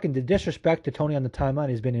the disrespect to Tony on the timeline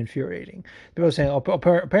has been infuriating. People are saying,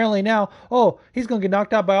 apparently now, he's going to get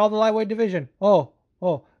knocked out by all the lightweight division.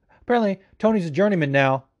 Apparently Tony's a journeyman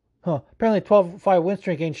now. Apparently 12-5 win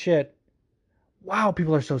streak ain't shit. Wow,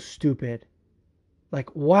 people are so stupid.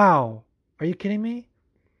 Like, wow. Are you kidding me?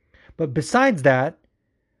 But besides that,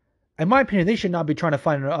 in my opinion, they should not be trying to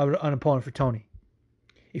find an opponent for Tony.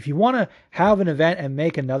 If you want to have an event and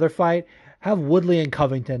make another fight, have Woodley and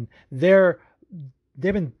Covington. They've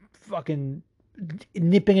been fucking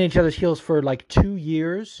nipping at each other's heels for like 2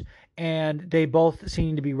 years, and they both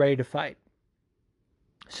seem to be ready to fight.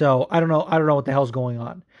 So I don't know what the hell's going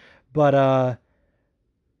on. But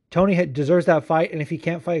Tony deserves that fight, and if he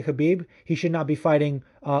can't fight Khabib, he should not be fighting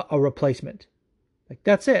a replacement. Like,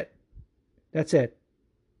 that's it. That's it.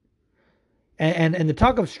 And the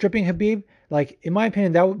talk of stripping Khabib, like, in my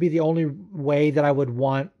opinion, that would be the only way that I would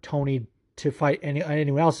want Tony to fight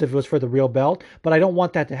anyone else if it was for the real belt. But I don't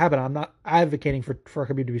want that to happen. I'm not advocating for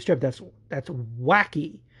Khabib to be stripped. That's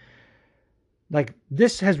wacky. Like,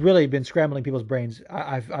 this has really been scrambling people's brains.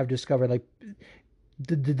 I've discovered, like,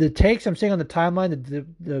 the takes I'm seeing on the timeline,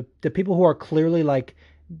 the people who are clearly like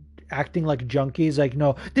acting like junkies, like,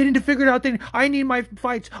 no, they need to figure it out. I need my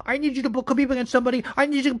fights. I need you to put Khabib against somebody. I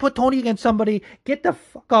need you to put Tony against somebody. Get the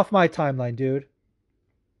fuck off my timeline, dude.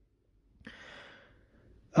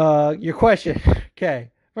 Your question. Okay.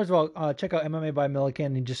 First of all, check out MMA by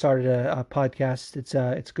Milliken. He just started a podcast.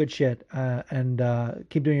 It's good shit. And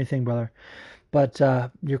keep doing your thing, brother. But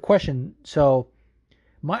your question. So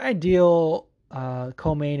my ideal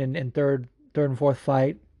co-main and third and fourth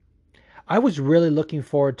fight, I was really looking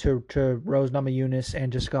forward to Rose Namajunas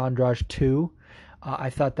and Jessica Andrade 2. I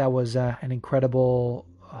thought that was an incredible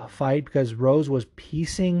fight because Rose was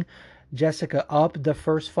piecing Jessica up the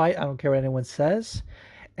first fight. I don't care what anyone says.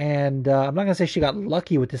 And I'm not going to say she got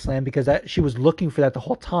lucky with this land because she was looking for that the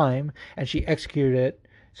whole time and she executed it.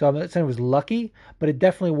 So I'm not saying it was lucky, but it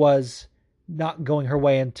definitely was not going her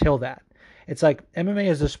way until that. It's like MMA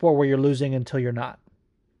is a sport where you're losing until you're not.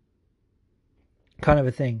 Kind of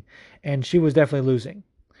a thing. And she was definitely losing.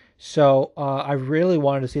 So I really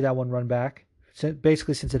wanted to see that one run back,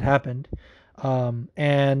 basically since it happened.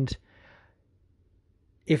 And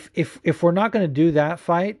if we're not going to do that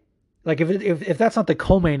fight, like if that's not the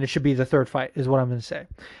co-main, it should be the third fight, is what I'm going to say.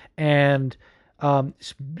 And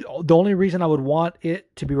The only reason I would want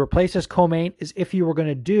it to be replaced as co-main is if you were going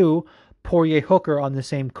to do Poirier Hooker on the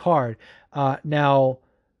same card. Now,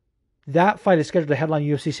 that fight is scheduled to headline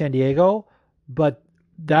UFC San Diego, but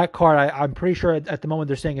that card, I'm pretty sure at the moment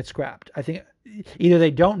they're saying it's scrapped. I think either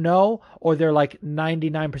they don't know or they're like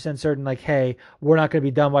 99% certain, like, hey, we're not going to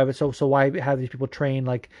be done by it, so why have these people train?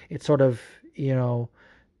 Like, it's sort of,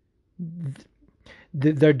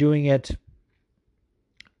 they're doing it.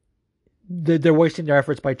 They're wasting their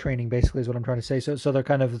efforts by training, basically, is what I'm trying to say. So they're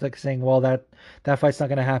kind of like saying, well, that fight's not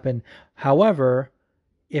going to happen. However,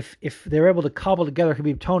 if they're able to cobble together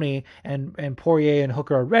Khabib Tony and Poirier and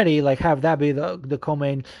Hooker already, like have that be the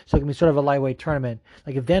co-main, so it can be sort of a lightweight tournament.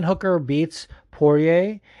 Like if Dan Hooker beats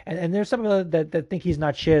Poirier, and there's some people that think he's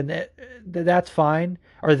not shit, and that's fine,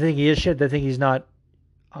 or they think he is shit, they think he's not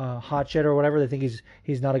hot shit or whatever, they think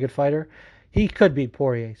he's not a good fighter. He could beat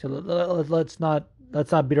Poirier, so let's not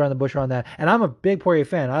beat around the bush around that. And I'm a big Poirier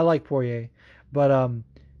fan. I like Poirier, but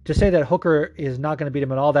to say that Hooker is not going to beat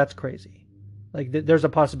him at all, that's crazy. Like, there's a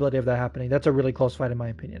possibility of that happening. That's a really close fight, in my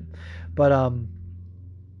opinion. But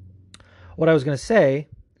what I was going to say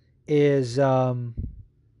is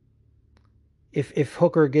if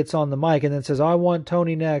Hooker gets on the mic and then says, I want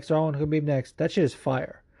Tony next, or I want Khabib next, that shit is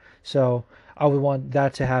fire. So I would want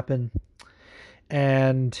that to happen.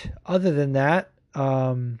 And other than that,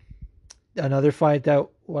 another fight that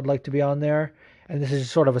would like to be on there, and this is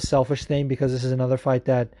sort of a selfish thing because this is another fight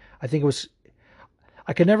that I think it was...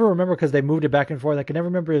 I can never remember because they moved it back and forth. I can never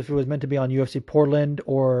remember if it was meant to be on UFC Portland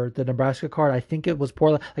or the Nebraska card. I think it was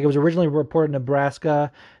Portland. Like, it was originally reported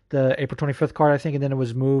Nebraska, the April 25th card, I think, and then it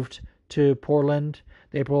was moved to Portland,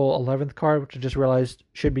 the April 11th card, which I just realized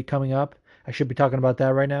should be coming up. I should be talking about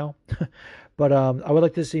that right now. But I would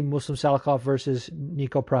like to see Muslim Salikhov versus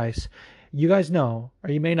Nico Price. You guys know, or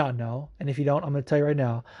you may not know, and if you don't, I'm going to tell you right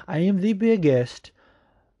now, I am the biggest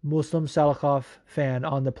Muslim Salikhov fan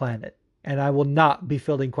on the planet. And I will not be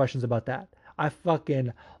fielding questions about that. I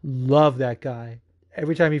fucking love that guy.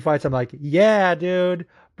 Every time he fights, I'm like, yeah, dude,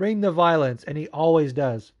 bring the violence. And he always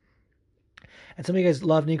does. And some of you guys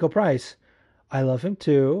love Nico Price. I love him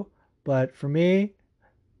too. But for me,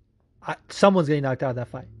 someone's getting knocked out of that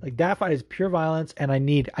fight. Like, that fight is pure violence, and I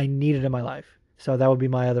need it in my life. So that would be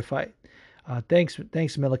my other fight. Thanks,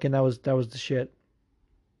 Milliken. That was the shit.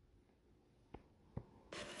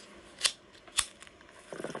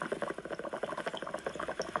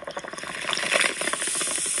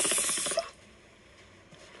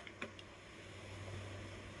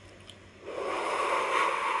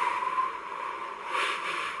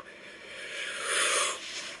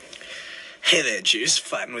 Hey there, Juice.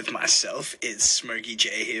 Fighting with myself. It's Smokey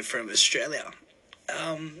J here from Australia.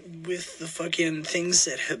 With the fucking things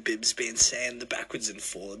that Habib's been saying, the backwards and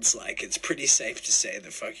forwards, like, it's pretty safe to say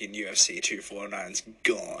that fucking UFC 249's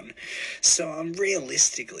gone. So,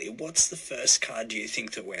 realistically, what's the first card do you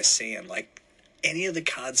think that we're seeing? Like, any of the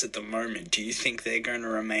cards at the moment, do you think they're going to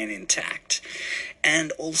remain intact?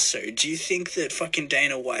 And also, do you think that fucking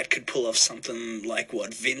Dana White could pull off something like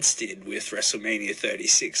what Vince did with WrestleMania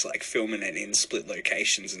 36, like filming it in split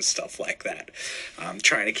locations and stuff like that?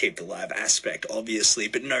 Trying to keep the live aspect, obviously,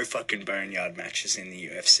 but no fucking boneyard matches in the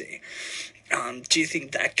UFC. Do you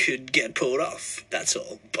think that could get pulled off? That's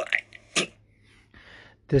all. Bye.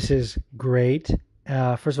 This is great.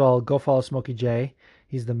 First of all, go follow Smokey J.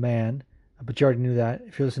 He's the man. But you already knew that.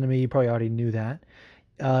 If you listen to me, you probably already knew that.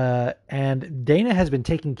 And Dana has been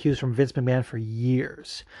taking cues from Vince McMahon for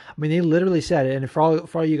years. I mean, they literally said it. And for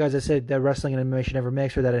all you guys that said that wrestling and MMA should never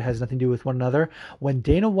mix, or that it has nothing to do with one another, when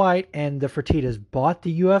Dana White and the Fertittas bought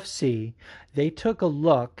the UFC, they took a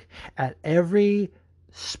look at every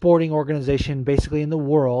sporting organization basically in the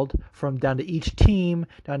world, from down to each team,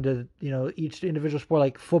 down to each individual sport,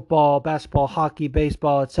 like football, basketball, hockey,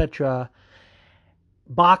 baseball, etc.,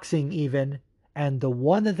 boxing even, and the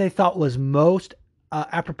one that they thought was most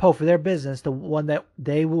apropos for their business, the one that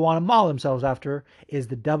they want to model themselves after, is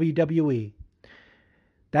the WWE.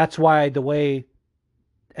 That's why the way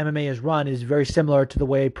MMA is run is very similar to the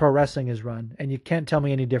way pro wrestling is run, and you can't tell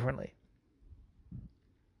me any differently.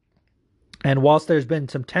 And whilst there's been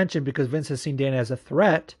some tension because Vince has seen Dana as a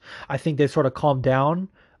threat, I think they've sort of calmed down,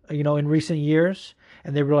 in recent years,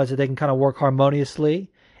 and they realize that they can kind of work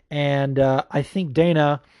harmoniously. And I think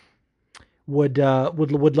Dana would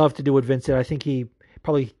love to do what Vince did. I think he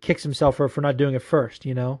probably kicks himself for not doing it first,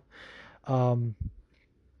 And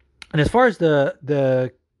as far as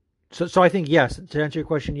so I think, yes, to answer your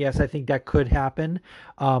question, yes, I think that could happen.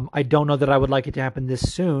 I don't know that I would like it to happen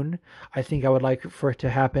this soon. I think I would like for it to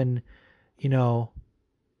happen, I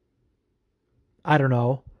don't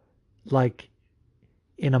know, like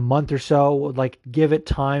in a month or so. Like, give it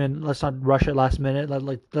time, and let's not rush it last minute.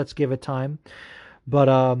 Let's give it time. But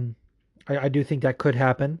I do think that could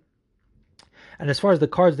happen. And as far as the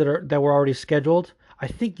cards that were already scheduled, I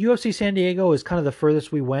think UFC San Diego is kind of the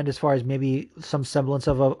furthest we went as far as maybe some semblance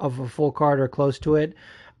of a full card or close to it.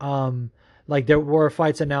 Like, there were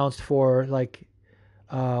fights announced for, like,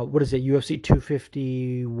 what is it, UFC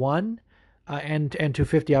 251 and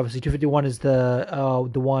 250. Obviously 251 is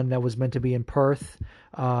the one that was meant to be in Perth,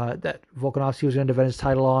 that Volkanovski was going to defend his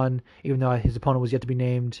title on, even though his opponent was yet to be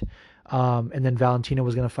named. And then Valentina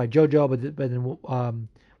was going to fight Jojo, but then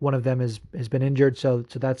one of them has been injured, so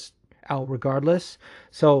that's out regardless.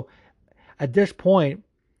 So at this point,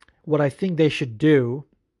 what I think they should do,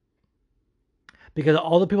 because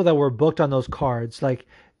all the people that were booked on those cards, like,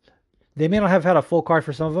 they may not have had a full card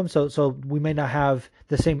for some of them, so we may not have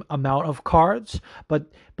the same amount of cards,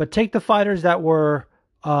 but take the fighters that were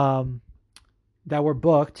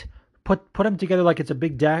booked, put them together like it's a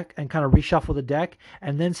big deck, and kind of reshuffle the deck,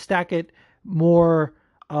 and then stack it more,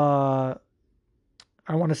 I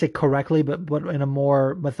don't want to say correctly, but in a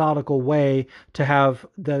more methodical way, to have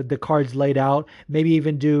the cards laid out. Maybe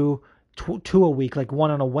even do two a week, like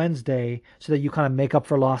one on a Wednesday, so that you kind of make up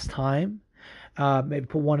for lost time. Maybe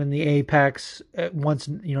put one in the Apex once,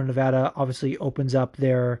 Nevada obviously opens up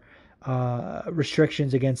their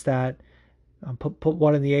restrictions against that. Put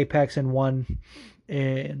one in the Apex and one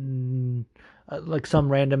in like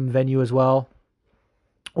some random venue as well.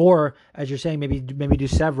 Or, as you're saying, maybe do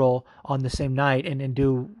several on the same night and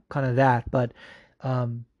do kind of that. But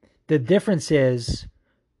the difference is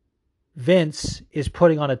Vince is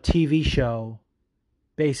putting on a TV show,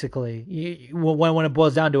 basically. When it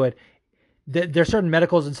boils down to it, there's certain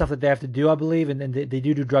medicals and stuff that they have to do, I believe, and they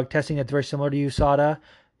do drug testing that's very similar to USADA,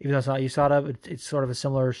 even though it's not USADA, but it's sort of a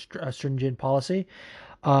similar stringent policy.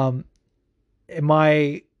 My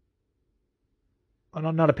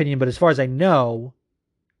not opinion, but as far as I know,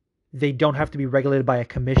 they don't have to be regulated by a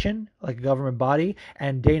commission, like a government body,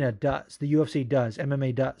 and Dana does. The UFC does.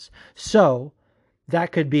 MMA does. So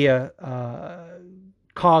that could be a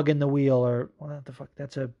cog in the wheel, or what the fuck?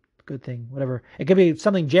 That's a good thing. Whatever. It could be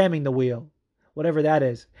something jamming the wheel, whatever that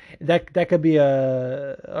is. That could be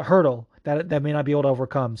a hurdle that may not be able to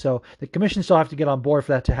overcome. So the commission still have to get on board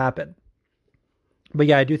for that to happen. But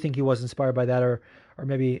yeah, I do think he was inspired by that, or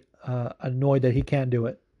maybe annoyed that he can't do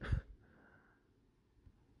it.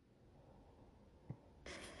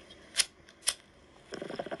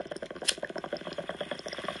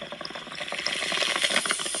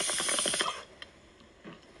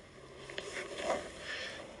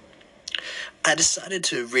 I decided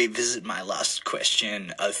to revisit my last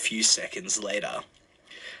question a few seconds later.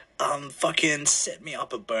 Fucking set me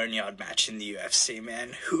up a boneyard match in the UFC,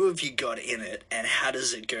 man. Who have you got in it, and how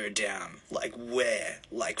does it go down? Like, where?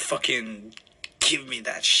 Like, fucking give me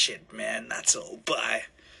that shit, man. That's all. Bye.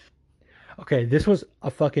 Okay, this was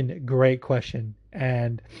a fucking great question.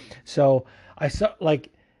 And so I saw,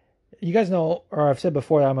 like, you guys know, or I've said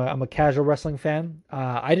before, I'm a casual wrestling fan.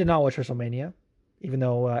 I did not watch WrestleMania, even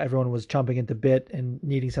though everyone was chomping at the bit and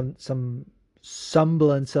needing some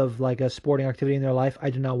semblance of like a sporting activity in their life.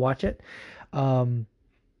 I did not watch it, but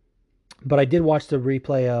I did watch the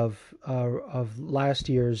replay of last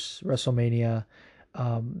year's WrestleMania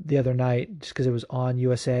the other night, just because it was on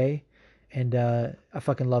USA, and I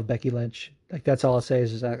fucking love Becky Lynch. Like, that's all I'll say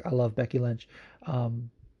is I love Becky Lynch.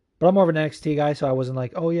 But I'm more of an NXT guy, so I wasn't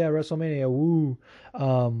like, oh yeah, WrestleMania, woo.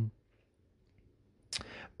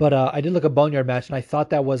 But I did look at Boneyard match, and I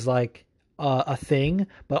thought that was like a thing.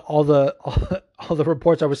 But all the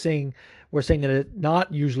reports I was seeing were saying that it's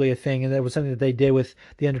not usually a thing, and that it was something that they did with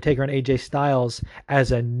The Undertaker and AJ Styles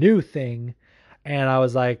as a new thing. And I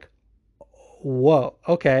was like, whoa,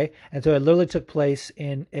 okay. And so it literally took place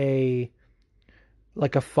in a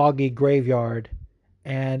foggy graveyard,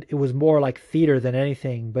 and it was more like theater than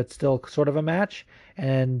anything, but still sort of a match.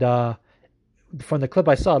 And from the clip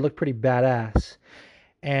I saw, it looked pretty badass.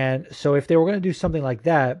 And so if they were going to do something like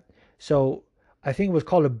that, so I think it was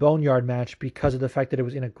called a boneyard match because of the fact that it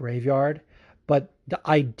was in a graveyard, but the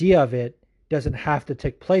idea of it doesn't have to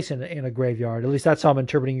take place in a graveyard. At least that's how I'm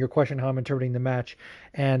interpreting your question, how I'm interpreting the match.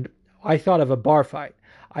 And I thought of a bar fight.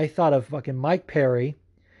 I thought of fucking Mike Perry,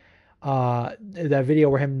 that video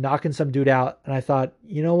where him knocking some dude out, and I thought,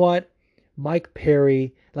 you know what? Mike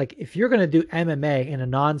Perry, like, if you're going to do MMA in a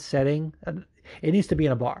non-setting, it needs to be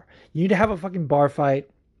in a bar. You need to have a fucking bar fight.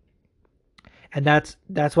 And that's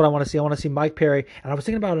what I want to see. I want to see Mike Perry. And I was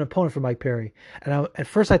thinking about an opponent for Mike Perry. And at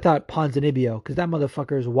first I thought Ponzinibbio, because that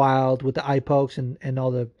motherfucker is wild with the eye pokes and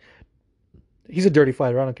all the... He's a dirty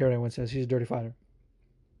fighter. I don't care what anyone says. He's a dirty fighter.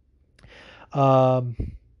 But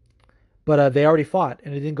they already fought,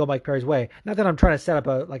 and it didn't go Mike Perry's way. Not that I'm trying to set up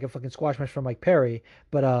a fucking squash match for Mike Perry,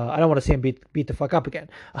 but I don't want to see him beat the fuck up again.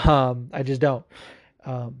 I just don't.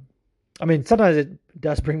 I mean, sometimes it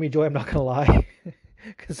does bring me joy. I'm not gonna lie,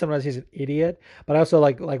 because sometimes he's an idiot. But I also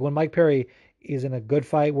like when Mike Perry is in a good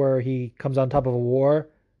fight where he comes on top of a war.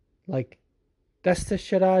 Like, that's the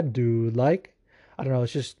shit I do. Like, I don't know.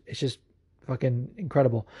 It's just fucking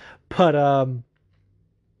incredible. But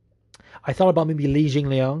I thought about maybe Li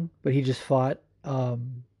Jingliang, but he just fought,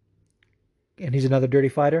 and he's another dirty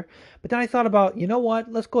fighter. But then I thought about, you know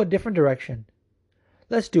what? Let's go a different direction.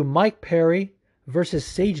 Let's do Mike Perry versus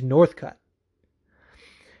Sage Northcutt.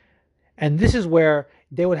 And this is where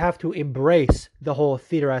they would have to embrace the whole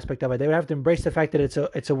theater aspect of it. They would have to embrace the fact that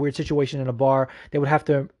it's a weird situation in a bar. They would have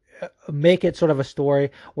to make it sort of a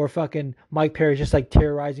story where fucking Mike Perry's just like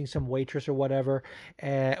terrorizing some waitress or whatever,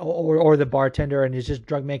 or the bartender, and is just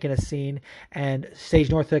drunk making a scene, and Sage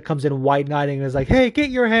Northcutt comes in white knighting and is like, hey,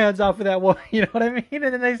 get your hands off of that woman, you know what I mean?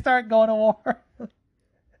 And then they start going to war.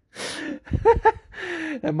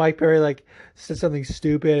 And Mike Perry like says something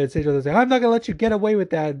stupid, and Sage Northcutt says, I'm not gonna let you get away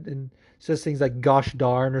with that, and says things like gosh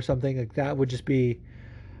darn or something. Like, that would just be,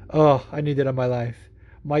 oh, I need that in my life.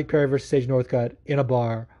 Mike Perry versus Sage Northcutt in a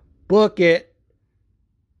bar. Book it.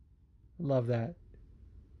 Love that.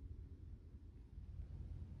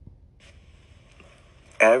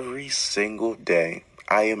 Every single day,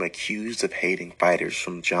 I am accused of hating fighters,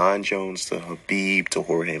 from John Jones to Khabib to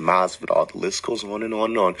Jorge Masvidal. The list goes on and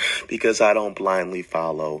on and on, because I don't blindly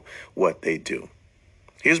follow what they do.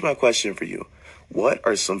 Here's my question for you. What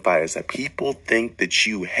are some fighters that people think that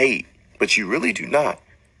you hate, but you really do not?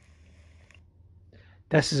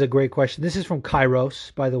 This is a great question. This is from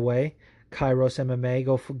Kairos, by the way. Kairos MMA.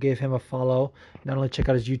 Go give him a follow. Not only check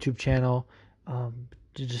out his YouTube channel,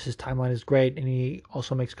 just his timeline is great, and he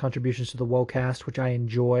also makes contributions to the WOCast, which I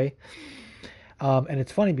enjoy. And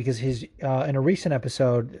it's funny because his in a recent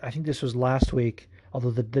episode, I think this was last week,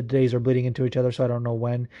 although the days are bleeding into each other, so I don't know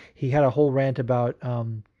when, he had a whole rant about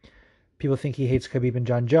people think he hates Khabib and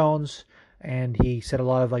John Jones, and he said a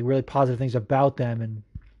lot of like really positive things about them, and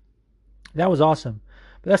that was awesome.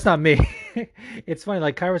 But that's not me. It's funny,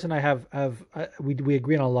 like Kairos and I we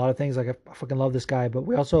agree on a lot of things. Like, I fucking love this guy, but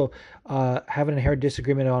we also have an inherent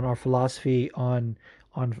disagreement on our philosophy on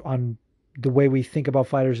the way we think about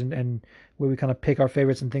fighters and where we kind of pick our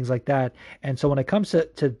favorites and things like that. And so when it comes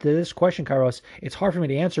to this question, Kairos, it's hard for me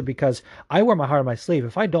to answer because I wear my heart on my sleeve.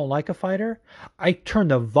 If I don't like a fighter, I turn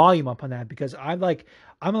the volume up on that, because I'm like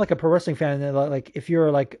a pro wrestling fan, and like if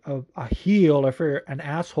you're like a heel, or if you're an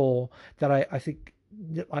asshole that I think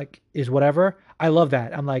like is whatever, I love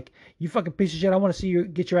that. I'm like, you fucking piece of shit, I want to see you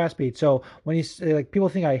get your ass beat. So when you say like people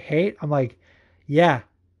think I hate, I'm like, yeah,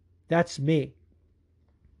 that's me.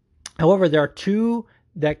 However, there are two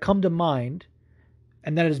that come to mind,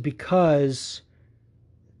 and that is because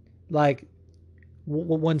like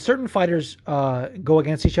when certain fighters go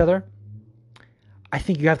against each other, I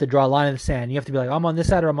think you have to draw a line in the sand. You have to be like, I'm on this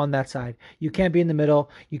side or I'm on that side. You can't be in the middle.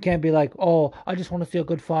 You can't be like, oh, I just want to see a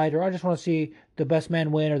good fight, or I just want to see the best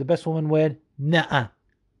man win or the best woman win. Nuh-uh.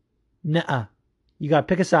 You got to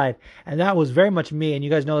pick a side. And that was very much me. And you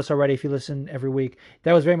guys know this already if you listen every week.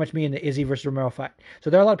 That was very much me in the Izzy versus Romero fight. So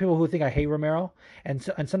there are a lot of people who think I hate Romero. And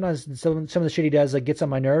sometimes some of the shit he does like gets on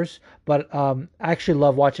my nerves. But I actually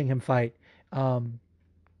love watching him fight. I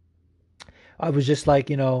was just like,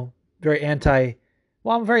 very anti...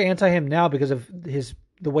 Well, I'm very anti him now because of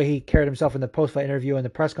the way he carried himself in the post-fight interview and the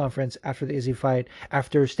press conference after the Izzy fight,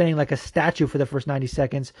 after standing like a statue for the first 90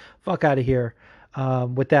 seconds. Fuck out of here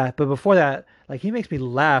with that. But before that, like, he makes me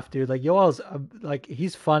laugh, dude. Like, Yoel's like,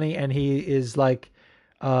 he's funny, and he is like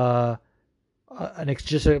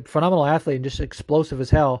just a phenomenal athlete and just explosive as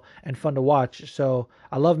hell and fun to watch. So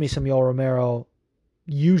I love me some Yoel Romero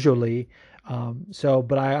usually.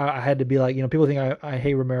 But I had to be like, people think I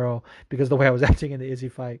hate Romero because of the way I was acting in the Izzy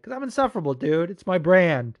fight, because I'm insufferable, dude. It's my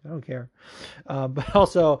brand. I don't care. But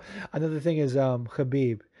also another thing is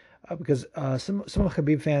Khabib, because some of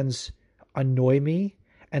Khabib fans annoy me,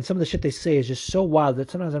 and some of the shit they say is just so wild that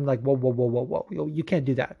sometimes I'm like, whoa, you can't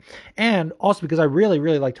do that. And also because I really,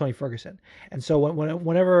 really like Tony Ferguson, and so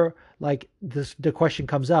whenever like the question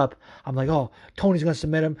comes up, I'm like, oh, Tony's gonna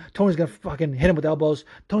submit him. Tony's gonna fucking hit him with elbows.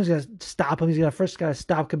 Tony's gonna stop him. He's gonna first gotta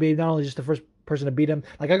stop Khabib, not only just the first person to beat him.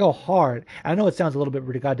 Like, I go hard. I know it sounds a little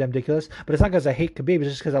bit goddamn ridiculous, but it's not because I hate Khabib. It's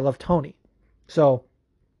just because I love Tony. So,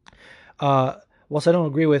 whilst I don't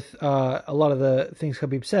agree with a lot of the things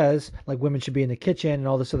Khabib says, like women should be in the kitchen and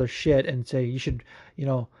all this other shit, and say you should,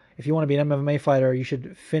 if you want to be an MMA fighter, you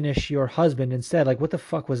should finish your husband instead. Like, what the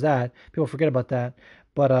fuck was that? People forget about that.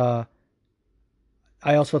 But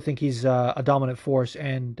I also think he's a dominant force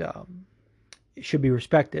and should be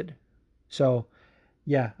respected. So,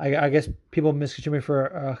 yeah, I guess people misconstrue me for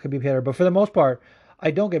a Khabib hater, but for the most part,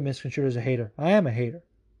 I don't get misconstrued as a hater. I am a hater.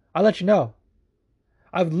 I'll let you know.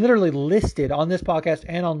 I've literally listed on this podcast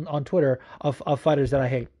and on Twitter of fighters that I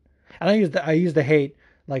hate. And I use the hate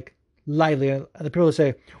like lightly. And the people that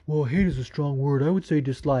say, well, hate is a strong word. I would say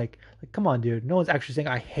dislike. Like, come on, dude. No one's actually saying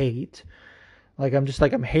I hate. Like, I'm just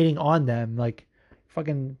like, I'm hating on them. Like,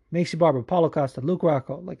 fucking Macy Barber, Paulo Costa, Luke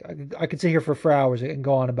Rocco. Like, I could sit here for hours and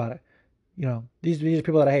go on about it. You know, these are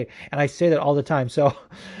people that I hate. And I say that all the time. So,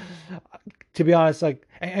 to be honest, like,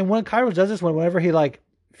 and when Kairos does this, whenever he, like,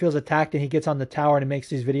 feels attacked and he gets on the tower and he makes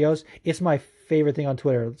these videos, it's my favorite thing on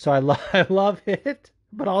Twitter. So I love it.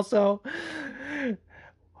 But also,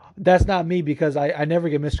 that's not me because I never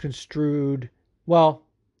get misconstrued. Well,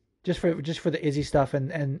 just for the Izzy stuff and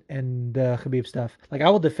the Khabib stuff. Like, I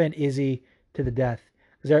will defend Izzy to the death.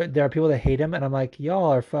 Because there are people that hate him, and I'm like,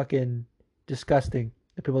 y'all are fucking disgusting.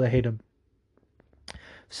 The people that hate him.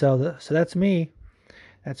 So that's me.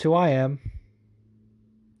 That's who I am.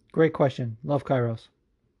 Great question. Love Kairos.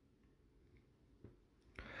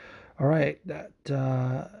 All right, that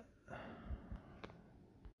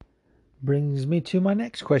brings me to my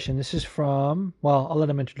next question. This is from, well, I'll let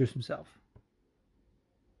him introduce himself.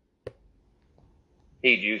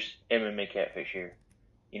 Hey, Juice, MMA Catfish here.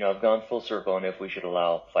 You know, I've gone full circle on if we should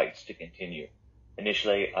allow fights to continue.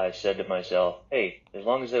 Initially, I said to myself, hey, as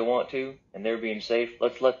long as they want to, and they're being safe,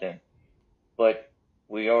 let's let them. But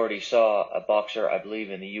we already saw a boxer, I believe,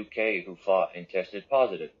 in the UK who fought and tested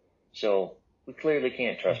positive. So we clearly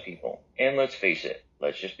can't trust people. And let's face it,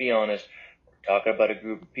 let's just be honest, we're talking about a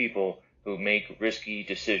group of people who make risky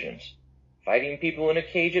decisions. Fighting people in a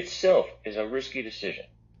cage itself is a risky decision.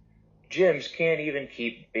 Gyms can't even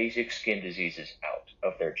keep basic skin diseases out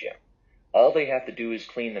of their gym. All they have to do is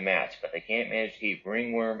clean the mats, but they can't manage to keep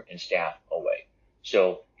ringworm and staph away.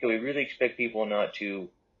 So can we really expect people not to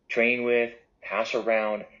train with, pass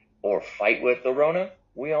around, or fight with the Rona?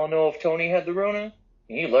 We all know if Tony had the Rona,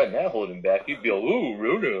 he ain't letting that hold him back. He'd be like, oh,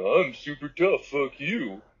 Rona, I'm super tough, fuck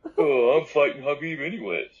you. Oh, I'm fighting Khabib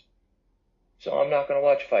anyways. So I'm not going to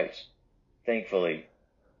watch fights. Thankfully,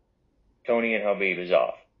 Tony and Khabib is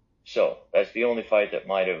off. So that's the only fight that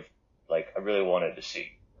might have, I really wanted to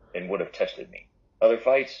see and would have tested me. Other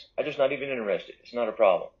fights, I'm just not even interested. It's not a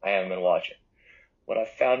problem. I haven't been watching. What I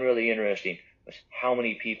found really interesting was how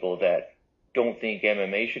many people that don't think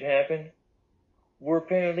MMA should happen were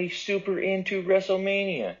apparently super into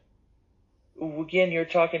WrestleMania. Again, you're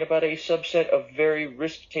talking about a subset of very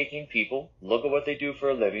risk-taking people. Look at what they do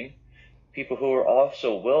for a living. People who are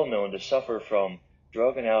also well known to suffer from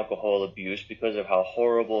drug and alcohol abuse because of how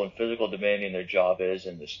horrible and physical demanding their job is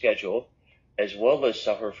and the schedule, as well as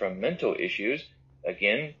suffer from mental issues,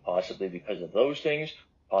 again, possibly because of those things,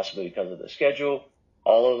 possibly because of the schedule,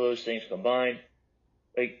 all of those things combined.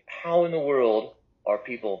 How in the world are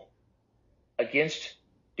people against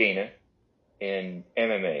Dana in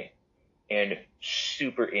MMA and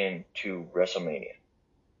super into WrestleMania?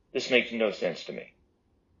 This makes no sense to me.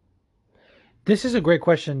 This is a great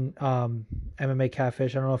question, MMA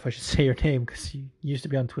Catfish. I don't know if I should say your name because you used to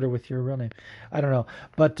be on Twitter with your real name. I don't know.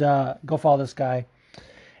 But go follow this guy.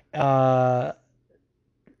 It's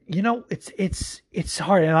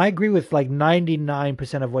hard. And I agree with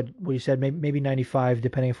 99% of what you said, maybe 95,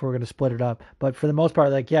 depending if we're going to split it up. But for the most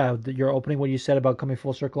part, you're opening what you said about coming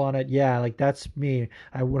full circle on it. Yeah, that's me.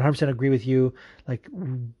 I 100% agree with you.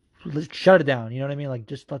 Let's shut it down. You know what I mean?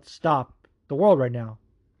 Just let's stop the world right now.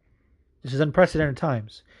 This is unprecedented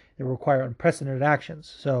times. They require unprecedented actions.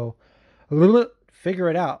 So,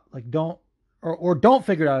 figure it out. Don't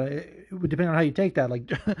figure it out. Depending on how you take that.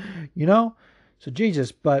 So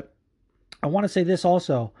Jesus. But I want to say this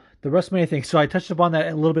also. The WrestleMania thing. So I touched upon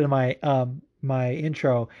that a little bit in my my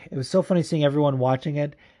intro. It was so funny seeing everyone watching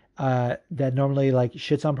it that normally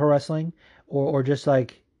shits on pro wrestling or just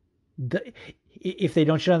if they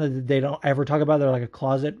don't shit on it, they don't ever talk about it. They're like a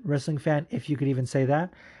closet wrestling fan, if you could even say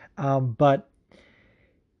that. But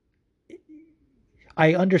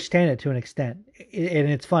I understand it to an extent, and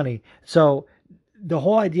it's funny. So the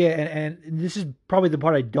whole idea, and this is probably the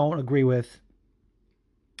part I don't agree with,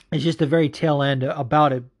 is just the very tail end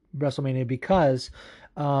about it, WrestleMania, because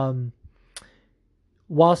whilst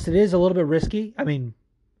it is a little bit risky, I mean,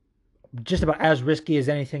 just about as risky as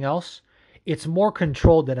anything else, it's more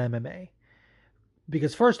controlled than MMA.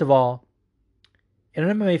 Because first of all, in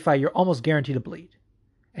an MMA fight, you're almost guaranteed to bleed.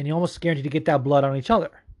 And you're almost guaranteed to get that blood on each other.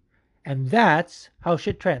 And that's how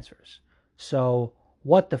shit transfers. So,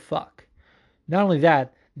 what the fuck? Not only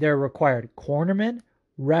that, they're required cornermen,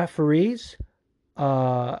 referees,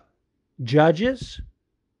 judges,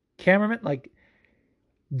 cameramen. Like,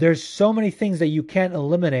 there's so many things that you can't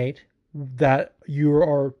eliminate that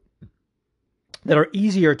are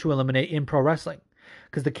easier to eliminate in pro wrestling,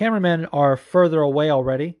 because the cameramen are further away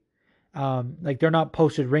already. Like, they're not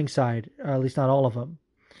posted ringside, or at least not all of them.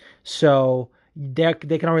 So they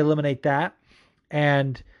can already eliminate that.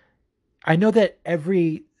 And I know that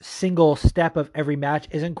every single step of every match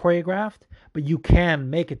isn't choreographed, but you can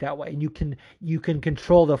make it that way. And you can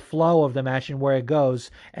control the flow of the match and where it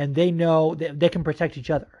goes, and they know they can protect each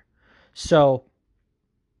other. So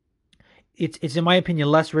it's in my opinion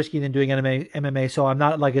less risky than doing MMA. So I'm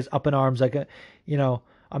not like as up in arms, like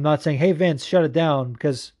I'm not saying, hey Vince, shut it down,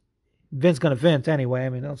 because Vince gonna Vince anyway. I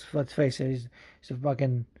mean, let's face it, he's a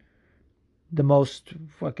fucking the most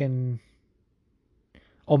fucking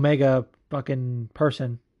omega fucking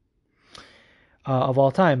person of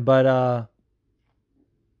all time. But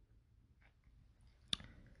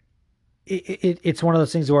it's one of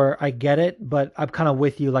those things where I get it, but I'm kind of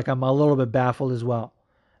with you. Like, I'm a little bit baffled as well.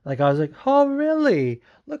 Like, I was like, oh really?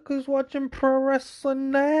 Look who's watching pro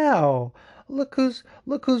wrestling now. Look who's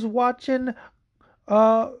watching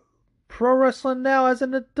pro wrestling now as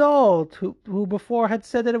an adult who before had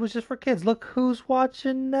said that it was just for kids. Look who's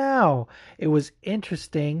watching now. It was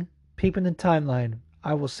interesting peeping the timeline.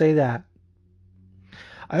 I will say that.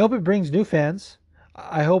 I hope it brings new fans.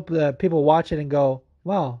 I hope that people watch it and go,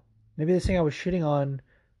 wow, maybe this thing I was shitting on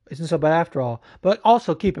isn't so bad after all. But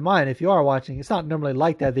also keep in mind, if you are watching, it's not normally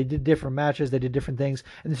like that. They did different matches, they did different things,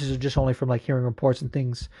 and this is just only from like hearing reports and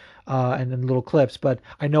things, and little clips. But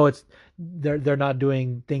I know they're not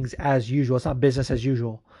doing things as usual. It's not business as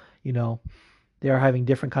usual. They are having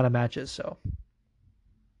different kind of matches. So.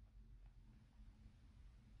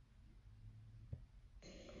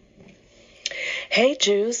 Hey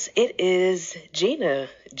Juice, it is Gina,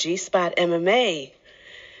 G-Spot MMA,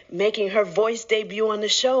 making her voice debut on the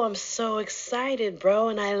show. I'm so excited, bro,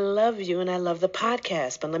 and I love you, and I love the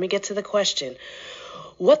podcast. But let me get to the question.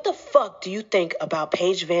 What the fuck do you think about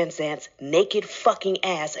Paige VanZant's naked fucking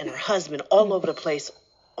ass and her husband all over the place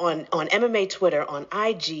on MMA Twitter, on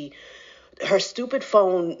IG, her stupid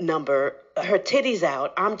phone number, her titties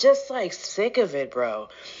out? I'm just like sick of it, bro.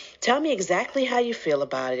 Tell me exactly how you feel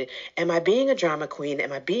about it. Am I being a drama queen?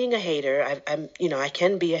 Am I being a hater? I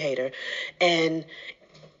can be a hater. And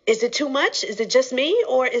is it too much? Is it just me?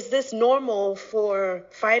 Or is this normal for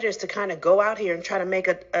fighters to kind of go out here and try to make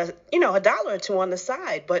a dollar or two on the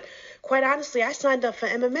side? But quite honestly, I signed up for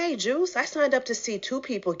MMA, Juice. I signed up to see two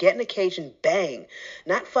people get in a cage and bang.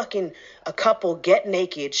 Not fucking a couple get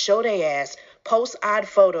naked, show their ass, post odd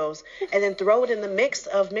photos, and then throw it in the mix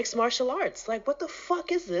of mixed martial arts. Like, what the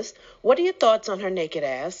fuck is this? What are your thoughts on her naked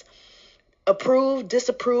ass? Approve,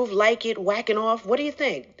 disapprove, like it, whacking off? What do you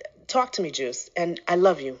think? Talk to me, Juice. And I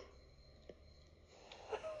love you.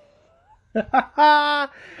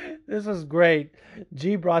 This was great.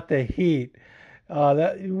 G brought the heat.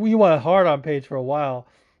 We went hard on Paige for a while.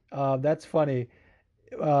 That's funny.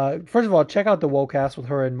 First of all, check out the WOCast with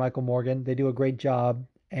her and Michael Morgan. They do a great job.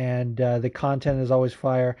 And the content is always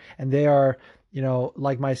fire, and they are,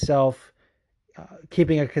 like myself,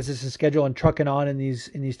 keeping a consistent schedule and trucking on in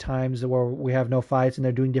these times where we have no fights, and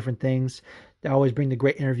they're doing different things. They always bring the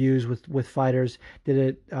great interviews with fighters.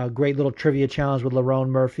 Did a great little trivia challenge with Lerone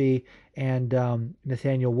Murphy and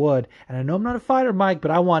Nathaniel Wood. And I know I'm not a fighter, Mike,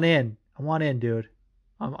 but I want in. Dude.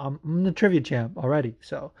 I'm the trivia champ already,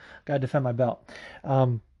 so gotta defend my belt.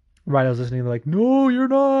 Rhino's listening, like, no, you're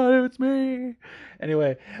not, it's me.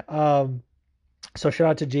 Anyway, so shout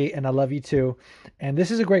out to G, and I love you too. And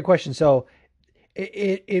this is a great question. So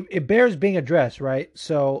it bears being addressed, right?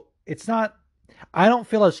 So it's not, I don't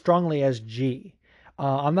feel as strongly as G.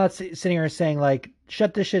 I'm not sitting here saying like,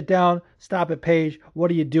 shut this shit down, stop it, Paige,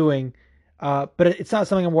 what are you doing? But it's not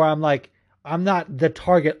something where I'm like, I'm not the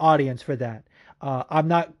target audience for that. I'm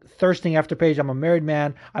not thirsting after Paige. I'm a married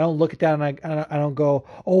man. I don't look at that and I don't go,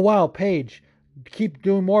 oh wow, Paige, keep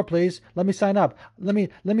doing more, please. Let me sign up. Let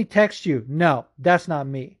me text you. No, that's not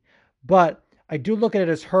me. But I do look at it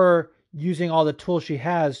as her using all the tools she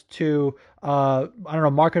has to,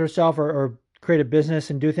 market herself or create a business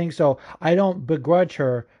and do things. So I don't begrudge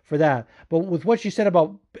her for that. But with what she said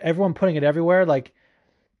about everyone putting it everywhere, like,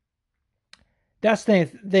 that's the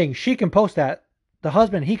thing. She can post that. The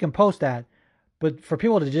husband, he can post that. But for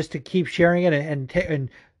people to keep sharing it and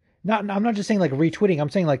not, I'm not just saying like retweeting. I'm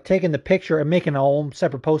saying like taking the picture and making a own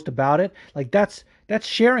separate post about it. Like that's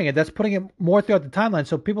sharing it. That's putting it more throughout the timeline.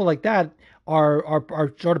 So people like that are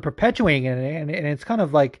sort of perpetuating it, and it's kind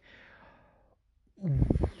of like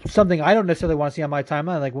something I don't necessarily want to see on my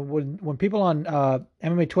timeline. Like when people on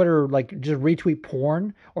MMA Twitter like just retweet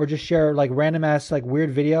porn or just share like random ass like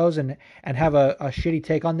weird videos and have a shitty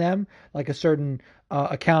take on them, like a certain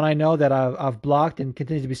account I know that I've blocked and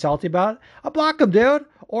continue to be salty about, I'll block them, dude,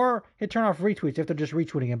 or hit turn off retweets if they're just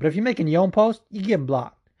retweeting it. But if you're making your own post, you get them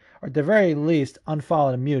blocked, or at the very least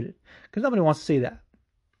unfollowed and muted, because nobody wants to see that.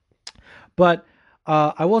 But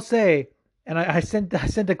I will say, and I sent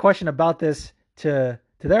a question about this to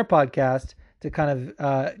their podcast to kind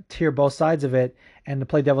of hear both sides of it and to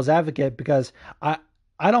play devil's advocate, because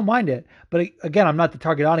I don't mind it. But again, I'm not the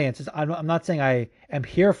target audience. I'm not saying I am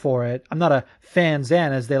here for it. I'm not a fan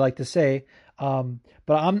zan, as they like to say. But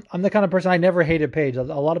I'm the kind of person, I never hated Paige. A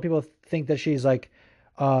lot of people think that she's like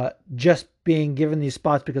just being given these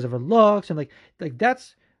spots because of her looks, and like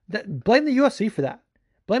blame the UFC for that.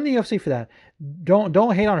 Blame the UFC for that.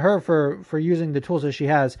 Don't hate on her for using the tools that she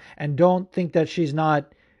has, and don't think that she's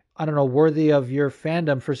not, I don't know, worthy of your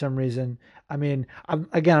fandom for some reason. I mean,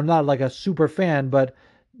 I'm not like a super fan, but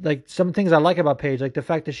like some things I like about Paige, like the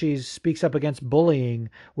fact that she speaks up against bullying,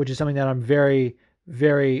 which is something that I'm very,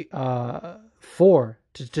 very for,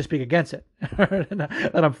 to speak against it.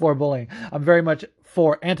 That I'm for bullying. I'm very much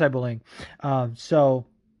for anti-bullying. So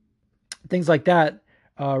things like that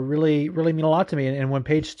really, really mean a lot to me. And when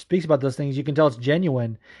Paige speaks about those things, you can tell it's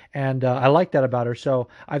genuine. And I like that about her. So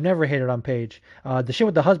I've never hated on Paige. The shit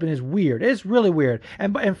with the husband is weird. It's really weird.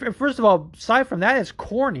 And first of all, aside from that, it's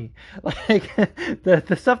corny. Like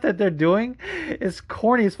the stuff that they're doing is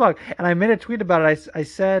corny as fuck. And I made a tweet about it. I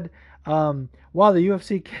said, wow, the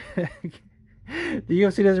UFC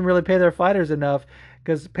doesn't really pay their fighters enough,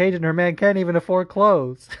 because Paige and her man can't even afford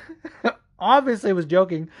clothes. Obviously, was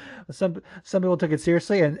joking. Some people took it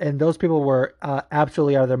seriously, and those people were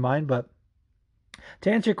absolutely out of their mind. But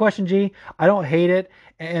to answer your question, G, I don't hate it.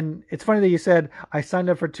 And it's funny that you said I signed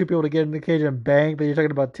up for two people to get in the cage and bang, but you're talking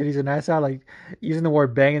about titties and ass out. Like, using the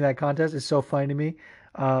word bang in that contest is so funny to me,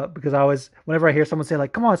 because whenever I hear someone say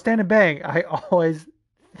like, "Come on, stand and bang," I always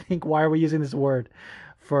think, why are we using this word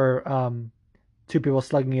for two people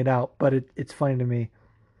slugging it out? But it's funny to me.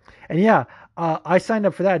 And yeah, I signed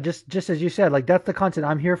up for that, just as you said. Like, that's the content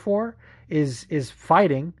I'm here for, is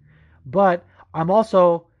fighting. But I'm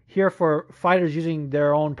also here for fighters using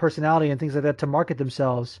their own personality and things like that to market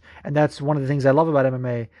themselves. And that's one of the things I love about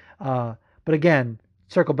MMA. But again,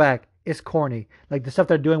 circle back, it's corny. Like the stuff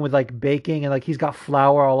they're doing with like baking, and like he's got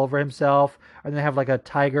flour all over himself, or they have like a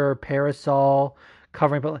tiger parasol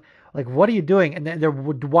covering. But like, what are you doing? And then they're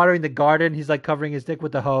watering the garden. He's like covering his dick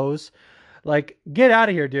with the hose. Like, get out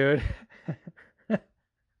of here, dude.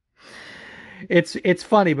 It's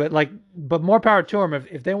funny, but more power to them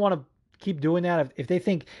if they want to keep doing that. If they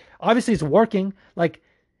think, obviously it's working. Like,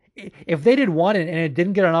 if they did one and it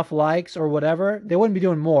didn't get enough likes or whatever, they wouldn't be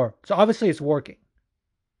doing more. So obviously it's working.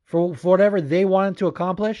 For whatever they wanted to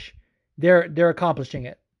accomplish, they're accomplishing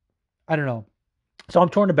it. I don't know. So I'm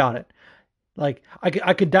torn about it. Like,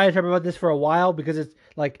 I could diatribe about this for a while, because it's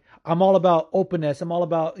like, I'm all about openness. I'm all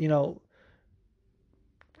about,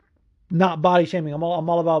 not body shaming. I'm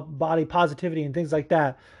all about body positivity and things like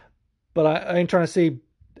that. But I ain't trying to see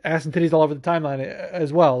ass and titties all over the timeline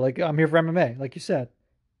as well. Like, I'm here for MMA, like you said.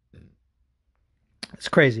 It's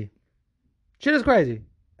crazy. Shit is crazy.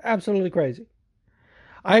 Absolutely crazy.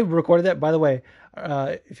 I recorded that, by the way.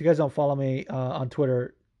 If you guys don't follow me on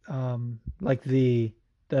Twitter, like the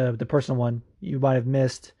personal one, you might have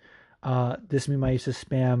missed. This meme I used to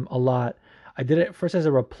spam a lot. I did it first as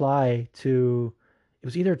a reply to, it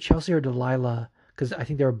was either Chelsea or Delilah, because I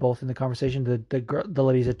think they were both in the conversation. The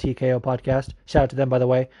ladies at TKO podcast. Shout out to them, by the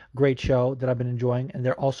way. Great show that I've been enjoying, and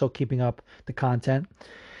they're also keeping up the content.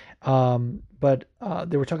 But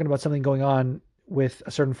they were talking about something going on with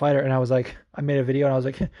a certain fighter, and I was like, I made a video, and I was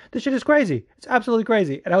like, this shit is crazy. It's absolutely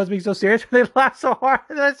crazy. And I was being so serious, but they laughed so hard,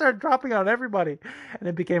 and then I started dropping it on everybody, and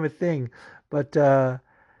it became a thing. But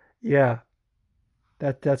yeah,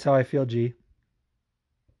 that's how I feel, G.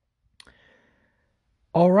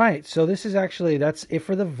 All right, so that's it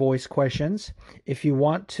for the voice questions. If you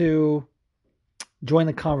want to join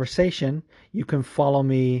the conversation, you can follow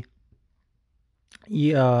me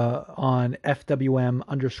on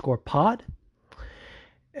FWM_pod.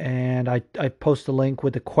 And I post a link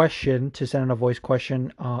with a question to send in a voice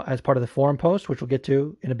question as part of the forum post, which we'll get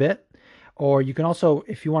to in a bit. Or you can also,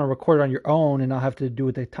 if you want to record it on your own and not have to do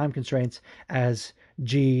with the time constraints as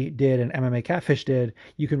G did and MMA Catfish did,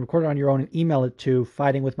 you can record it on your own and email it to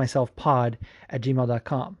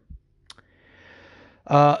fightingwithmyselfpod@gmail.com.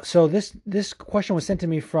 So this question was sent to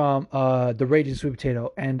me from the Raging Sweet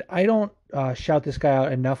Potato, and I don't shout this guy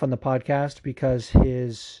out enough on the podcast, because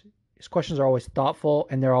his his questions are always thoughtful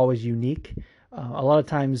and they're always unique. A lot of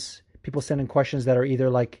times people send in questions that are either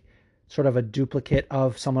like sort of a duplicate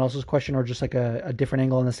of someone else's question or just like a different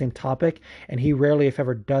angle on the same topic. And he rarely, if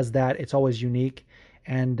ever, does that. It's always unique.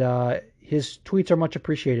 And his tweets are much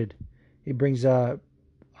appreciated. He brings a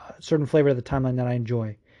certain flavor to the timeline that I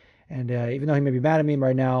enjoy. And even though he may be mad at me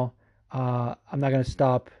right now, I'm not going to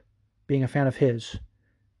stop being a fan of his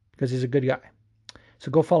because he's a good guy. So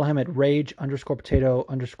go follow him at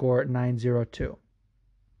rage_potato_902.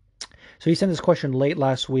 So he sent this question late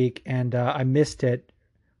last week, and I missed it.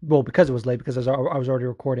 Well, because it was late, because I was already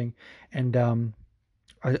recording, and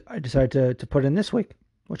I decided to put it in this week,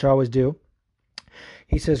 which I always do.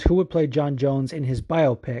 He says, who would play Jon Jones in his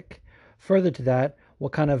biopic? Further to that,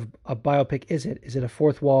 what kind of a biopic is it? Is it a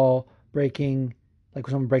fourth wall breaking, like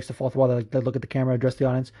when someone breaks the fourth wall, they look at the camera, address the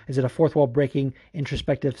audience? Is it a fourth wall breaking,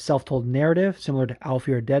 introspective, self-told narrative, similar to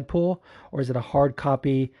Alfie or Deadpool? Or is it a hard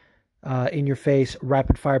copy, in-your-face,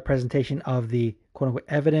 rapid-fire presentation of the quote-unquote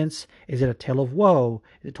evidence? Is it a tale of woe?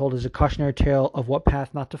 Is it told as a cautionary tale of what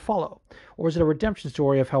path not to follow? Or is it a redemption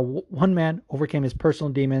story of how one man overcame his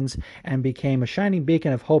personal demons and became a shining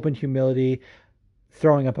beacon of hope and humility?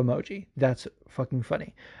 Throwing up emoji. That's fucking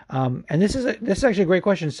funny. And this is actually a great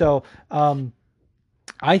question. So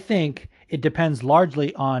I think it depends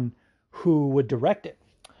largely on who would direct it.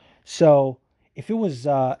 So if it was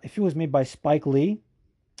made by Spike Lee,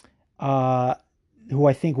 who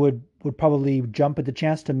I think would probably jump at the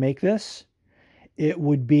chance to make this, it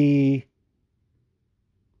would be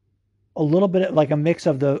a little bit like a mix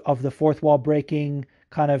of the fourth wall breaking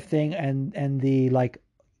kind of thing and the like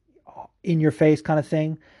in your face kind of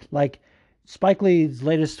thing. Like Spike Lee's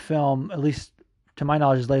latest film, at least to my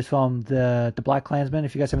knowledge, his latest film, the Black Klansman.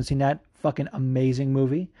 If you guys haven't seen that, fucking amazing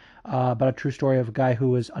movie about a true story of a guy who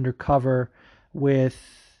was undercover with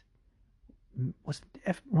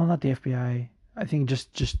not the FBI. I think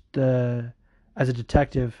just as a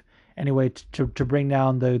detective. Anyway, to bring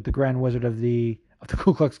down the Grand Wizard of the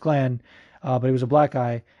Ku Klux Klan, but he was a black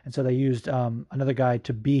guy, and so they used another guy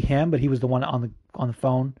to be him, but he was the one on the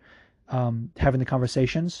phone having the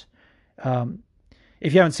conversations.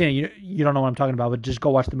 If you haven't seen it, you don't know what I'm talking about, but just go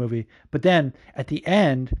watch the movie. But then at the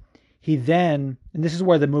end, and this is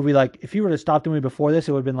where the movie, like, if you were to stop the movie before this,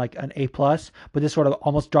 it would have been like an A+, but this sort of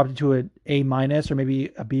almost dropped into an A- or maybe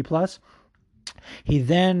a B+. He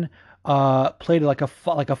then played like a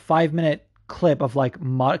 5-minute clip of like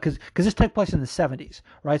because this took place in the 70s,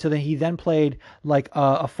 right? So then he then played like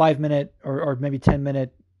a 5-minute or maybe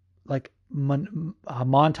 10-minute like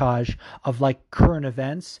montage of like current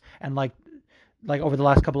events and like over the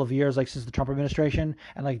last couple of years, like since the Trump administration,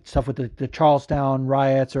 and like stuff with the Charlestown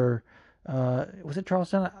riots, or was it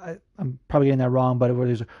Charlestown? I'm probably getting that wrong, but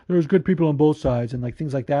there's good people on both sides and like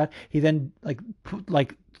things like that. He then like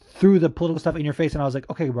threw the political stuff in your face, and I was like,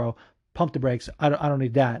 okay, bro, pump the brakes. I don't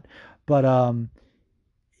need that. But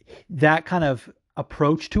that kind of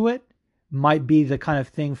approach to it might be the kind of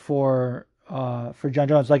thing for Jon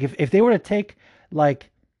Jones. Like if they were to take like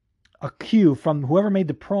a cue from whoever made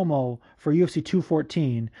the promo for UFC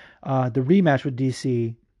 214, the rematch with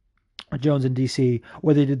DC, Jones and DC,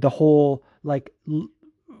 where they did the whole like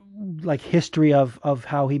history of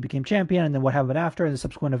how he became champion and then what happened after and the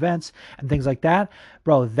subsequent events and things like that,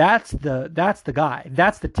 bro, that's the guy.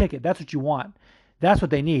 That's the ticket. That's what you want. That's what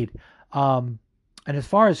they need. And as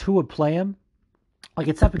far as who would play him, like,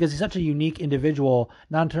 it's tough because he's such a unique individual,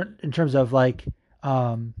 not in terms of like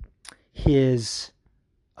his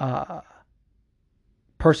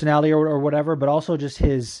personality or whatever, but also just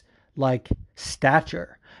his like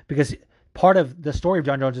stature. Because part of the story of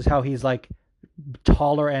Jon Jones is how he's like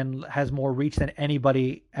taller and has more reach than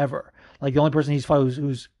anybody ever. Like the only person he's fought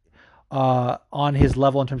who's on his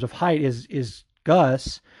level in terms of height is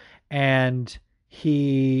Gus, and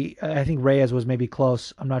I think Reyes was maybe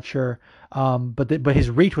close. I'm not sure. But his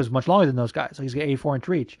reach was much longer than those guys. So he's got 84-inch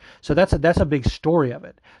reach. So that's a big story of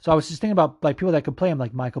it. So I was just thinking about like people that could play him,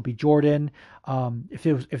 like Michael B. Jordan.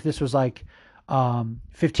 If this was like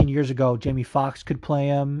 15 years ago, Jamie Foxx could play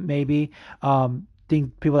him maybe.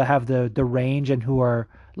 Think people that have the range and who are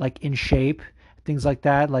like in shape, things like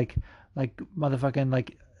that. Like motherfucking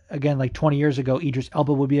like, again, like 20 years ago, Idris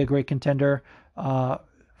Elba would be a great contender.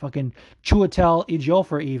 Fucking Chiwetel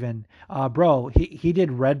Ejiofor even. Bro, he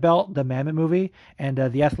did Red Belt, the Mammoth movie, and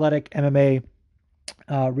The Athletic MMA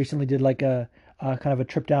recently did like a kind of a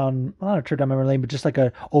trip down, well, not a trip down memory lane, but just like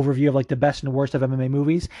a overview of like the best and worst of MMA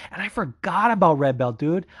movies. And I forgot about Red Belt,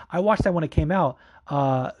 dude. I watched that when it came out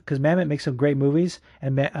because Mammoth makes some great movies,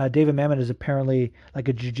 and David Mamet is apparently like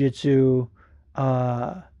a jiu-jitsu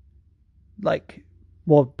like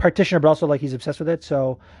well, practitioner, but also like he's obsessed with it.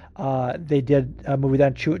 So they did a movie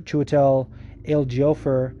that Chiwetel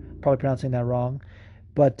Ejiofor, probably pronouncing that wrong,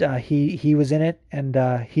 but he was in it, and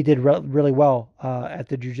he did really well at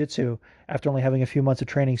the jiu-jitsu after only having a few months of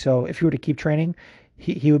training. So if he were to keep training,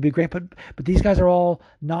 he would be great. But these guys are all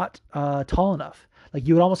not tall enough. Like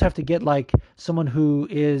you would almost have to get like someone who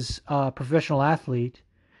is a professional athlete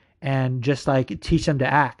and just like teach them to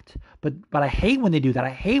act. But I hate when they do that. I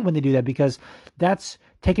hate when they do that because that's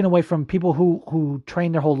taken away from people who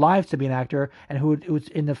train their whole lives to be an actor and who it's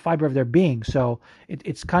in the fiber of their being. So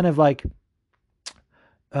it's kind of like,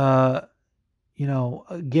 a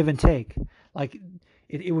give and take. Like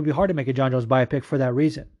it would be hard to make a John Jones biopic for that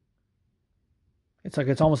reason. It's like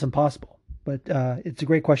it's almost impossible. But it's a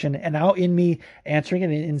great question. And now in me answering it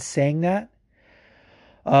and in saying that,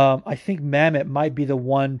 I think Mamet might be the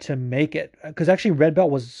one to make it, because actually Red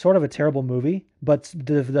Belt was sort of a terrible movie, but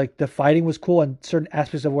the fighting was cool and certain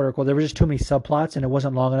aspects of what are cool. There were just too many subplots, and it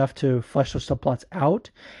wasn't long enough to flesh those subplots out.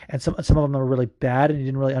 And some of them were really bad, and you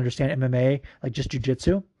didn't really understand MMA, like just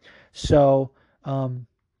jiu-jitsu. So you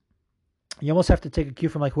almost have to take a cue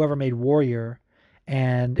from like whoever made Warrior,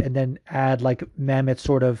 and then add like Mamet's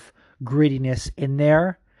sort of grittiness in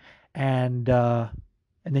there, and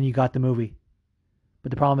then you got the movie. But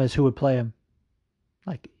the problem is who would play him.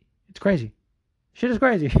 Like, it's crazy. Shit is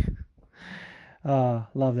crazy.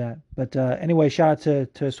 Love that. But anyway, shout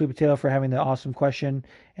out to Sweet Potato for having the awesome question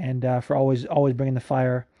and for always bringing the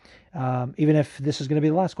fire, even if this is going to be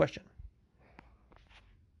the last question.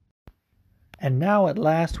 And now at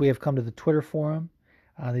last we have come to the Twitter forum.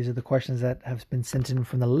 These are the questions that have been sent in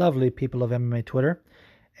from the lovely people of MMA Twitter.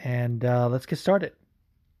 And let's get started.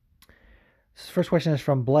 This first question is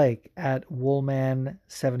from Blake at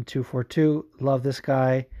Woolman7242. Love this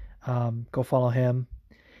guy. Go follow him.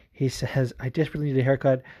 He says, I desperately need a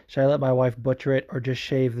haircut. Should I let my wife butcher it or just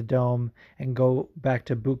shave the dome and go back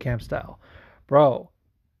to boot camp style? Bro,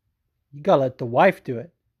 you gotta let the wife do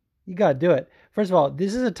it. You gotta do it. First of all,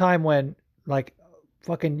 this is a time when, like,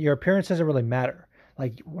 fucking your appearance doesn't really matter.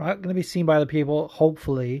 Like, we're not going to be seen by other people.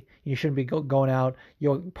 Hopefully, you shouldn't be going out.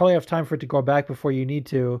 You'll probably have time for it to grow back before you need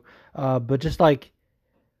to. But just like,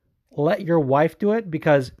 let your wife do it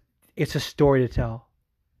because it's a story to tell.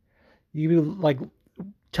 You be like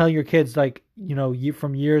telling your kids, like,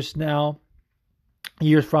 from years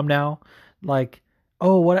from now, like,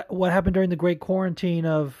 oh, what happened during the great quarantine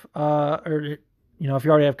of, or if you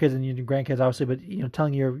already have kids and your grandkids, obviously, but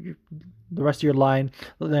telling the rest of your line,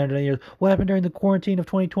 what happened during the quarantine of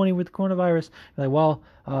 2020 with coronavirus? You're like, well,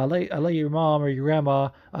 I let your mom or your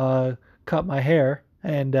grandma cut my hair,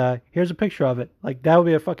 and here's a picture of it. Like, that would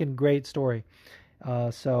be a fucking great story.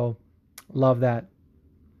 So, love that.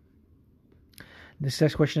 This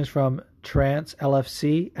next question is from Trance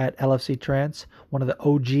LFC at LFC Trance, one of the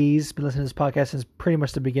OGs. Been listening to this podcast since pretty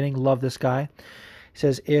much the beginning. Love this guy. He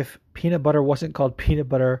says, if peanut butter wasn't called peanut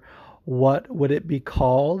butter, what would it be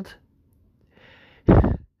called?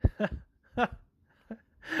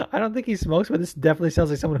 I don't think he smokes, but this definitely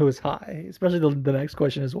sounds like someone who is high, especially the next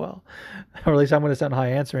question as well. Or at least I'm going to sound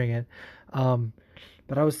high answering it.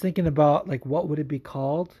 But I was thinking about, like, what would it be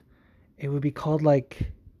called? It would be called,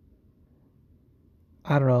 like,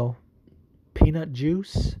 I don't know, peanut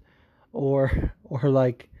juice or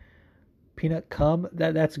like peanut cum.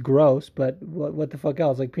 That's gross, but what the fuck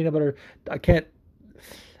else? Like peanut butter, I can't,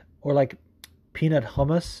 or like peanut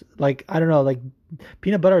hummus. Like, I don't know, like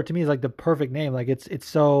peanut butter to me is like the perfect name. Like it's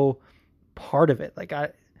so part of it. Like I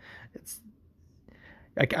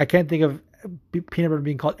can't think of peanut butter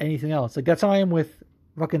being called anything else. Like that's how I am with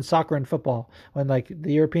fucking soccer and football. When like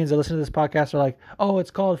the Europeans that listen to this podcast are like, oh,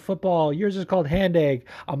 it's called football, yours is called hand egg.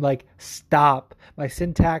 I'm like, stop. My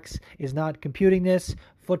syntax is not computing this.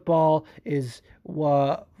 Football is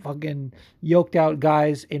fucking yoked out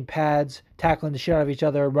guys in pads tackling the shit out of each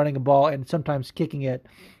other, running a ball, and sometimes kicking it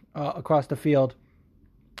across the field.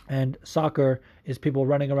 And soccer is people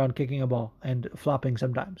running around kicking a ball and flopping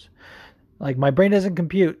sometimes. Like, my brain doesn't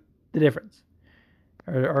compute the difference.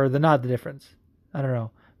 Or not the difference. I don't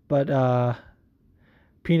know. But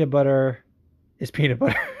peanut butter is peanut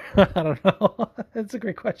butter. I don't know. That's a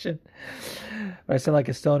great question. But I sound like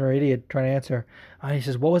a stoner idiot trying to answer. He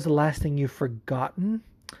says, what was the last thing you've forgotten?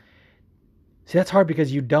 See, that's hard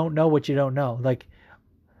because you don't know what you don't know. Like,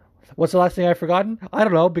 what's the last thing I've forgotten? I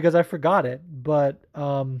don't know because I forgot it. But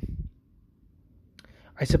I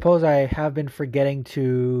suppose I have been forgetting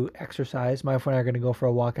to exercise. My wife and I are going to go for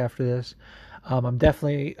a walk after this. I've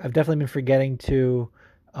definitely been forgetting to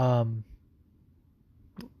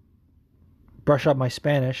brush up my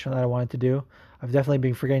Spanish that I wanted to do. I've definitely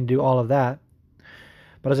been forgetting to do all of that.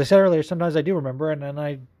 But as I said earlier, sometimes I do remember, and then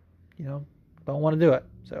I, don't want to do it.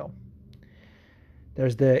 So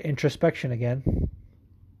there's the introspection again.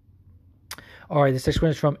 All right, this next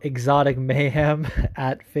one is from Exotic Mayhem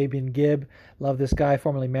at Fabian Gibb. Love this guy,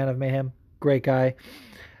 formerly Man of Mayhem. Great guy.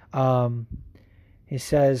 He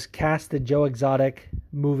says, cast the Joe Exotic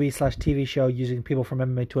movie/TV show using people from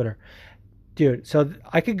MMA Twitter. Dude, so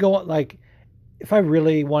I could go, like, if I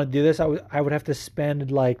really want to do this, I would have to spend,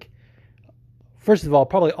 like, first of all,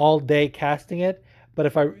 probably all day casting it. But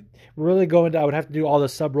if I really go into, I would have to do all the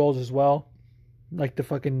sub roles as well. Like the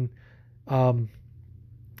fucking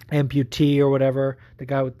amputee or whatever, the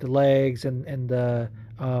guy with the legs, and the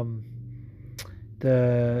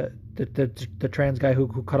trans guy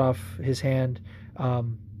who cut off his hand.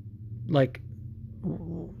 Like,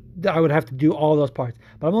 I would have to do all those parts,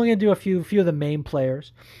 but I'm only going to do a few of the main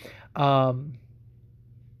players. And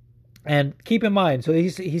keep in mind, so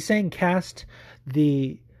he's saying cast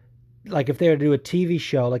the, like, if they were to do a TV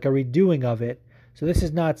show, like a redoing of it. So this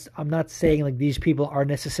is not, I'm not saying like these people are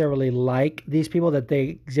necessarily like these people, that they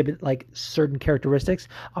exhibit like certain characteristics.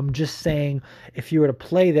 I'm just saying if you were to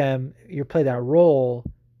play them, you play that role,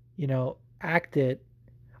 act it,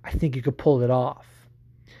 I think you could pull it off.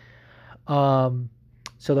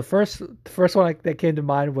 So the first one that came to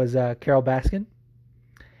mind was Carol Baskin.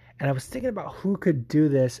 And I was thinking about who could do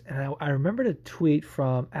this. And I remembered a tweet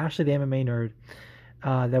from Ashley the MMA Nerd.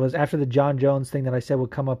 That was after the John Jones thing that I said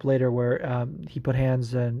would come up later, where he put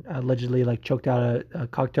hands and allegedly like choked out a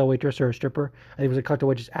cocktail waitress or a stripper. I think it was a cocktail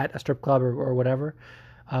waitress at a strip club or whatever.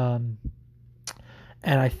 And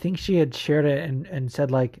I think she had shared it and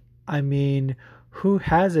said, like, I mean, who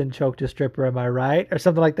hasn't choked a stripper, am I right? Or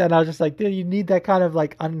something like that. And I was just like, dude, you need that kind of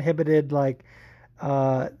like uninhibited, like,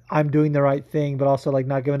 I'm doing the right thing, but also like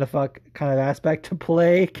not giving a fuck kind of aspect to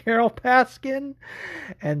play Carol Baskin.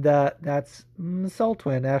 And that's Soul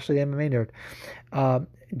Twin, Ashley the MMA Nerd.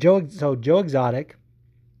 Joe Exotic,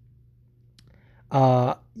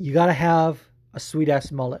 you gotta have a sweet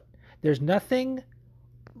ass mullet. There's nothing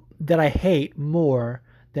that I hate more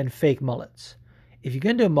than fake mullets. If you're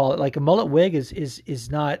gonna do a mullet, like a mullet wig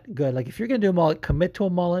is not good. Like if you're gonna do a mullet, commit to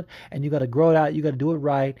a mullet, and you gotta grow it out, you gotta do it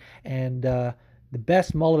right. And the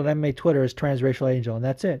best mullet on MMA Twitter is Transracial Angel, and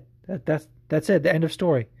that's it. That's it. The end of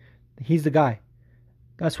story. He's the guy.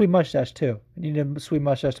 Got a sweet mustache too. You need a sweet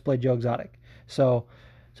mustache to play Joe Exotic. So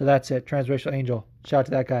that's it. Transracial Angel. Shout out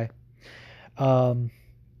to that guy.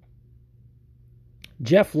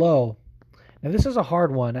 Jeff Lowe. Now this is a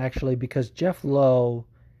hard one actually, because Jeff Lowe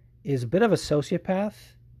is a bit of a sociopath.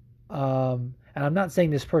 And I'm not saying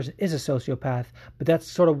this person is a sociopath, but that's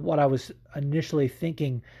sort of what I was initially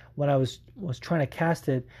thinking when I was trying to cast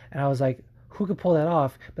it. And I was like, who could pull that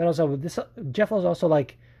off? But also, Jeff Lowe's also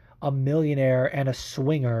like a millionaire and a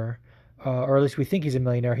swinger, or at least we think he's a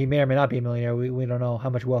millionaire. He may or may not be a millionaire. We don't know how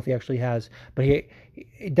much wealth he actually has, but he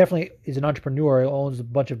definitely is an entrepreneur. He owns a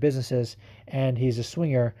bunch of businesses, and he's a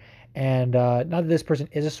swinger. And not that this person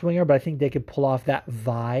is a swinger, but I think they could pull off that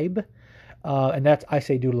vibe. And that's, I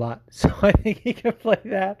say, dude a lot. So I think he can play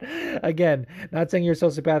that. Again, not saying you're a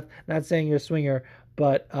sociopath, not saying you're a swinger,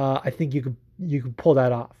 but I think you could pull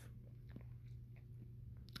that off.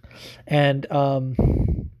 And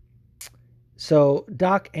so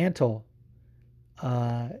Doc Antle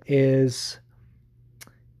is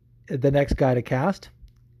the next guy to cast.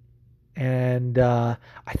 And I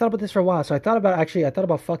thought about this for a while. So I thought about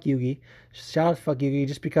Fuck Yugi. Shout out to Fuck Yugi,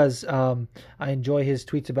 just because I enjoy his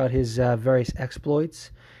tweets about his various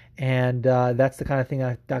exploits. And that's the kind of thing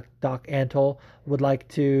that Doc Antle would like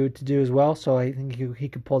to do as well. So I think he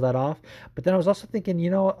could pull that off. But then I was also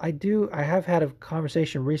thinking, I have had a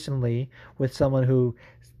conversation recently with someone who,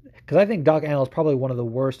 because I think Doc Antle is probably one of the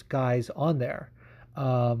worst guys on there.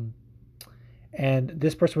 And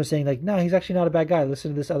this person was saying, like, no, he's actually not a bad guy.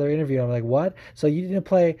 Listen to this other interview. And I'm like, what? So you didn't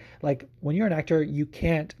play, like, when you're an actor, you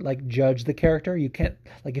can't, like, judge the character. You can't,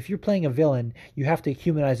 like, if you're playing a villain, you have to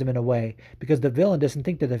humanize him in a way, because the villain doesn't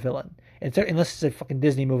think they're the villain. Unless it's a fucking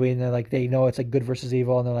Disney movie and they're like, they know it's like good versus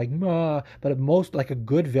evil, and they're like, nah. But most, like, a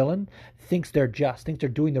good villain thinks they're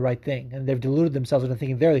doing the right thing. And they've deluded themselves into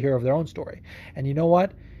thinking they're the hero of their own story. And you know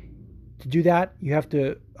what? To do that, you have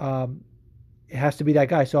to, it has to be that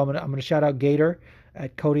guy. So I'm gonna shout out Gator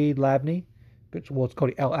at Cody Labney. Well, it's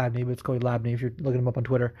Cody L. Abney, but it's Cody Labney if you're looking him up on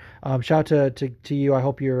Twitter. Shout out to you. I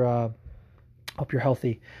hope you're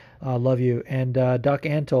healthy. Love you. And Doc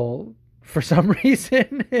Antle, for some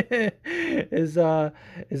reason, is a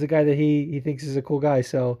guy that he thinks is a cool guy.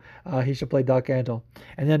 So he should play Doc Antle.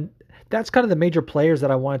 And then that's kind of the major players that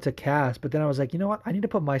I wanted to cast. But then I was like, you know what? I need to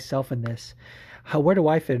put myself in this. Where do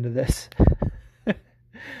I fit into this?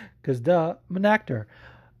 Because I'm an actor.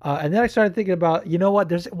 And then I started thinking about, you know what?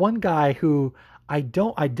 There's one guy who I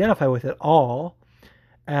don't identify with at all,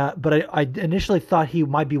 but I initially thought he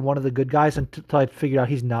might be one of the good guys until I figured out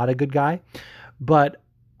he's not a good guy. But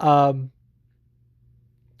well,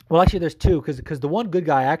 actually, there's two because the one good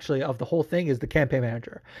guy actually of the whole thing is the campaign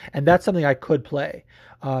manager, and that's something I could play.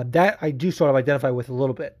 That I do sort of identify with a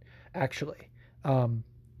little bit, actually.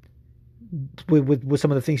 With some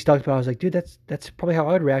of the things he talked about, I was like, dude, that's probably how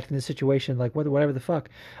I would react in this situation, like whatever the fuck.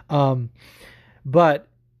 But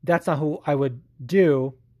that's not who I would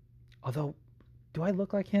do. Although, do I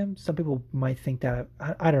look like him? Some people might think that.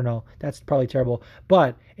 I don't know. That's probably terrible.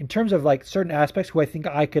 But in terms of like certain aspects, who I think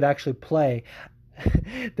I could actually play,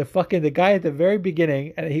 the guy at the very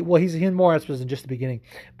beginning, and he's in more aspects than just the beginning,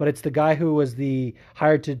 but it's the guy who was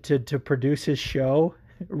hired to produce his show.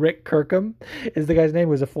 Rick Kirkham is the guy's name.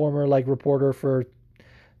 He was a former like reporter for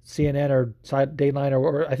CNN or Dateline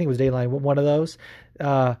or I think it was Dateline, one of those,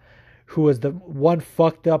 who was the one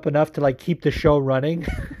fucked up enough to like keep the show running.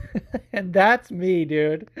 And that's me,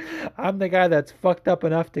 dude. I'm the guy that's fucked up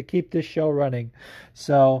enough to keep this show running.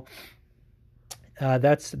 So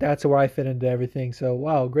that's where I fit into everything. So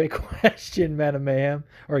wow, great question, Man of Mayhem,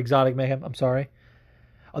 or Exotic Mayhem. I'm sorry.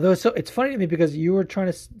 Although it's funny to me because you were trying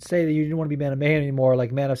to say that you didn't want to be Man of Mayhem anymore,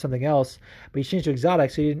 like Man of something else, but you changed to Exotic,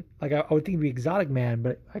 so you didn't, like, I would think it'd be Exotic Man,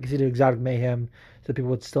 but I can see the Exotic Mayhem, so people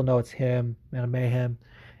would still know it's him, Man of Mayhem.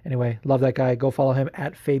 Anyway, love that guy. Go follow him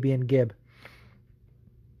at Fabian Gibb.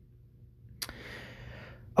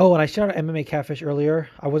 Oh, and I shouted out MMA Catfish earlier.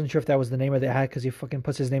 I wasn't sure if that was the name of the ad because he fucking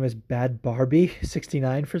puts his name as Bad Barbie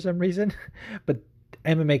 69 for some reason, but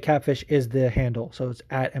MMA Catfish is the handle, so it's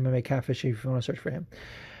at MMA Catfish if you want to search for him.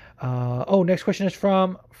 Next question is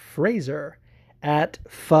from Fraser at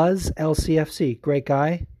Fuzz LCFC. Great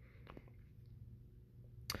guy.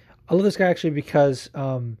 I love this guy actually because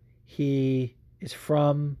he is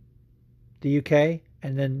from the UK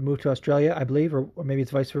and then moved to Australia, I believe, or maybe it's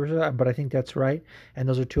vice versa, but I think that's right. And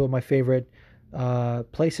those are two of my favorite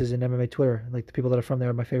places in MMA Twitter. Like the people that are from there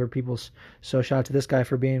are my favorite peoples. So shout out to this guy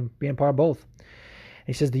for being part of both.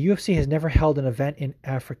 He says, the UFC has never held an event in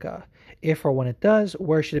Africa. If or when it does,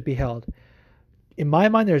 where should it be held? In my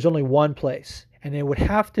mind, there's only one place. And it would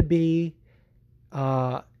have to be,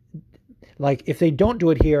 like, if they don't do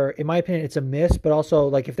it here, in my opinion, it's a miss. But also,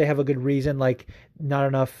 like, if they have a good reason, like, not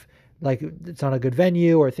enough, like, it's not a good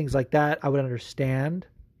venue or things like that, I would understand.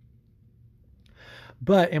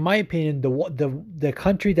 But in my opinion, the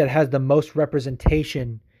country that has the most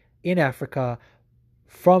representation in Africa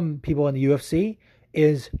from people in the UFC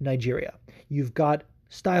is Nigeria. You've got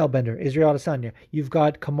Stylebender, Israel Adesanya. You've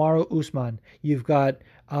got Kamaru Usman. You've got,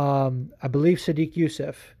 I believe, Sadiq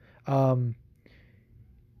Youssef. And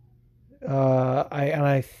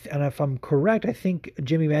if I'm correct, I think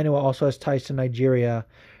Jimmy Manuwa also has ties to Nigeria.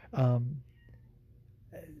 And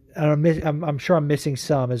I'm sure I'm missing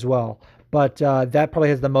some as well, but that probably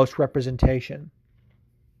has the most representation.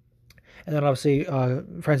 And then obviously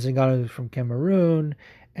Francis Ngannou from Cameroon.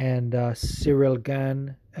 And Cyril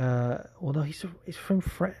Gane, no, he's from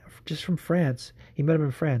just from France. He met him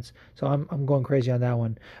in France, so I'm going crazy on that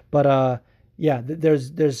one. But yeah,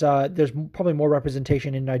 there's probably more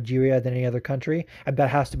representation in Nigeria than any other country, and that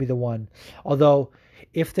has to be the one. Although,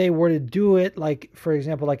 if they were to do it, like for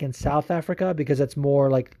example, like in South Africa, because that's more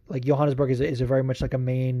like Johannesburg is a very much like a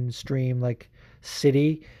mainstream like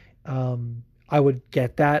city, I would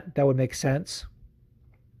get that. That would make sense.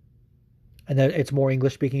 And that it's more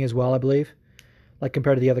English speaking as well, I believe, like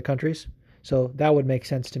compared to the other countries. So that would make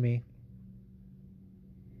sense to me.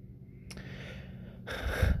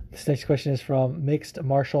 This next question is from Mixed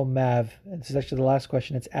Martial Mav. This is actually the last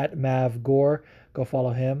question. It's at Mav Gore. Go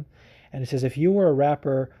follow him. And it says, if you were a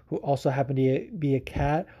rapper who also happened to be a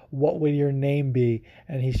cat, what would your name be?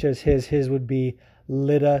 And he says his would be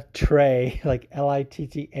Litta Trey, like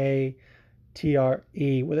Litta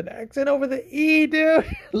Tre, with an accent over the E, dude.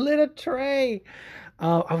 Litta Trey.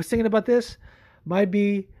 I was thinking about this. Might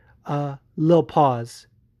be Lil Pause,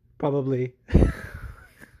 probably.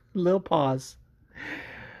 Lil Pause.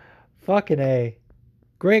 Fucking A.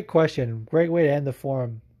 Great question. Great way to end the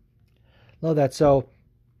forum. Love that. So,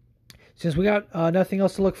 since we got nothing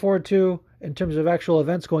else to look forward to in terms of actual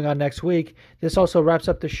events going on next week, this also wraps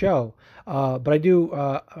up the show. But I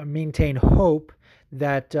do maintain hope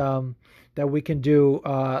that that we can do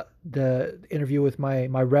the interview with my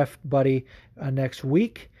ref buddy next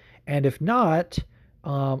week. And if not,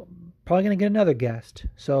 probably going to get another guest.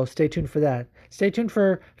 So stay tuned for that. Stay tuned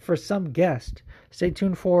for some guest. Stay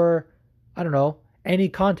tuned for, I don't know, any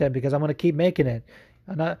content, because I'm going to keep making it.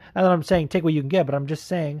 Not that I'm saying take what you can get, but I'm just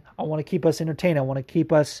saying I want to keep us entertained. I want to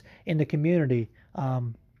keep us in the community.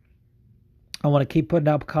 I want to keep putting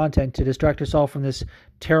out content to distract us all from this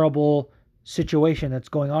terrible situation that's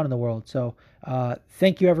going on in the world. So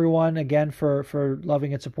thank you everyone again for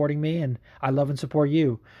loving and supporting me, and I love and support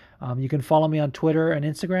you. You can follow me on Twitter and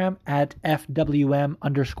Instagram at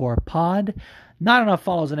FWM_pod. Not enough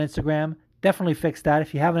follows on Instagram. Definitely fix that.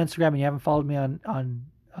 If you have an Instagram and you haven't followed me on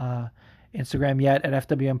Instagram yet at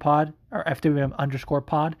FWM_pod or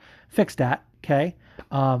FWM_pod, fix that. Okay.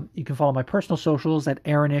 You can follow my personal socials at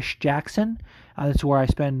Aaronish Jackson. That's where I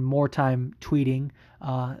spend more time tweeting.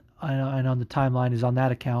 And on the timeline is on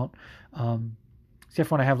that account. Except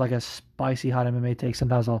for when I have like a spicy hot MMA take,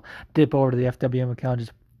 sometimes I'll dip over to the FWM account,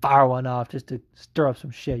 just fire one off just to stir up some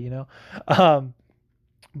shit, you know?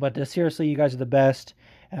 But seriously, you guys are the best.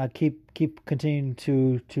 Keep continuing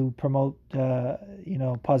to promote,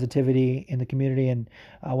 positivity in the community. And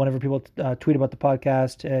whenever people tweet about the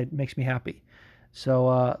podcast, it makes me happy.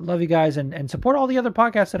 So love you guys, and support all the other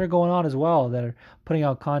podcasts that are going on as well, that are putting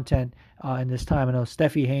out content in this time. I know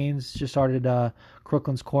Steffi Haynes just started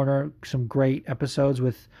Crooklyn's Corner, some great episodes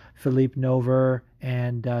with Philippe Nover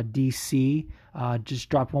and DC. Just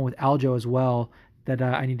dropped one with Aljo as well that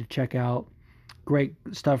I need to check out. Great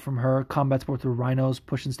stuff from her. Combat Sports with Rhinos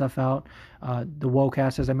pushing stuff out. The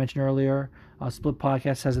Wocast, as I mentioned earlier. Split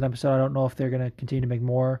Podcast has an episode. I don't know if they're going to continue to make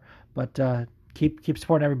more, but keep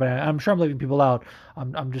supporting everybody. I'm sure I'm leaving people out.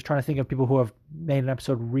 I'm just trying to think of people who have made an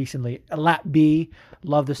episode recently. Lat B,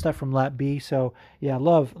 love the stuff from Lat B. So yeah,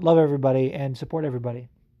 love everybody and support everybody.